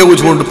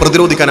ഉപയോഗിച്ചുകൊണ്ട്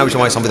പ്രതിരോധിക്കാൻ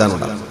ആവശ്യമായ സംവിധാനം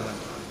ഉണ്ടാകും.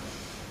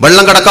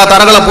 വെള്ളം കടക്കാത്ത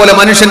അറകളെ പോലെ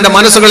മനുഷ്യന്റെ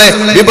മനസ്സുകളെ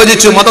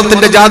വിഭജിച്ച്,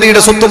 മതത്തിന്റെ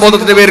ജാതിയുടെ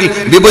സ്വത്വബോധത്തിന്റെ പേരിൽ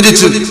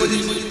വിഭജിച്ച്,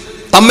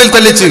 തമ്മിൽ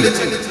തല്ലിച്ച്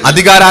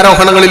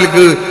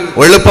അധികാരാരോഹണങ്ങളിലേക്ക്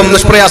എളുപ്പം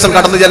നിഷ്പ്രയാസം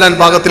കടന്നു ചെല്ലാൻ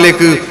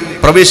പാകത്തിലേക്ക്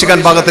പ്രവേശിക്കാൻ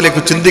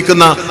പാകത്തിലേക്ക്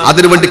ചിന്തിക്കുന്ന,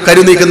 അതിനുവേണ്ടി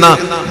കരുനീക്കുന്ന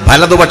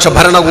വലതുപക്ഷ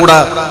ഭരണകൂട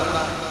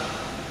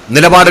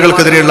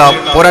നിലപാടുകൾക്കെതിരെയുള്ള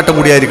പോരാട്ടം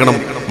കൂടിയായിരിക്കണം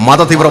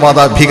മത തീവ്രവാദ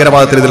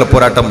ഭീകരവാദത്തിനെതിരെ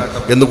പോരാട്ടം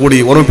എന്നുകൂടി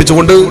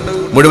ഓർമ്മിപ്പിച്ചുകൊണ്ട്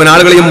മുഴുവൻ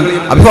ആളുകളെയും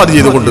അഭിവാദ്യം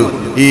ചെയ്തുകൊണ്ട്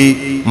ഈ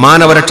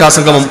മാനവരക്ഷാ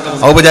സംഗമം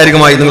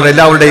ഔപചാരികമായി നിങ്ങളുടെ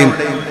എല്ലാവരുടെയും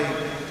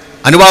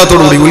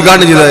അനുവാദത്തോടുകൂടി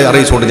ഉദ്ഘാടനം ചെയ്തതായി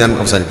അറിയിച്ചുകൊണ്ട് ഞാൻ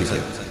അവസാനിപ്പിക്കുക.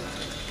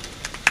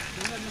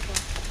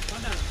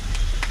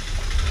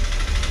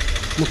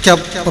 മുഖ്യ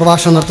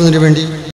പ്രഭാഷണം നടത്തുന്നതിന് വേണ്ടി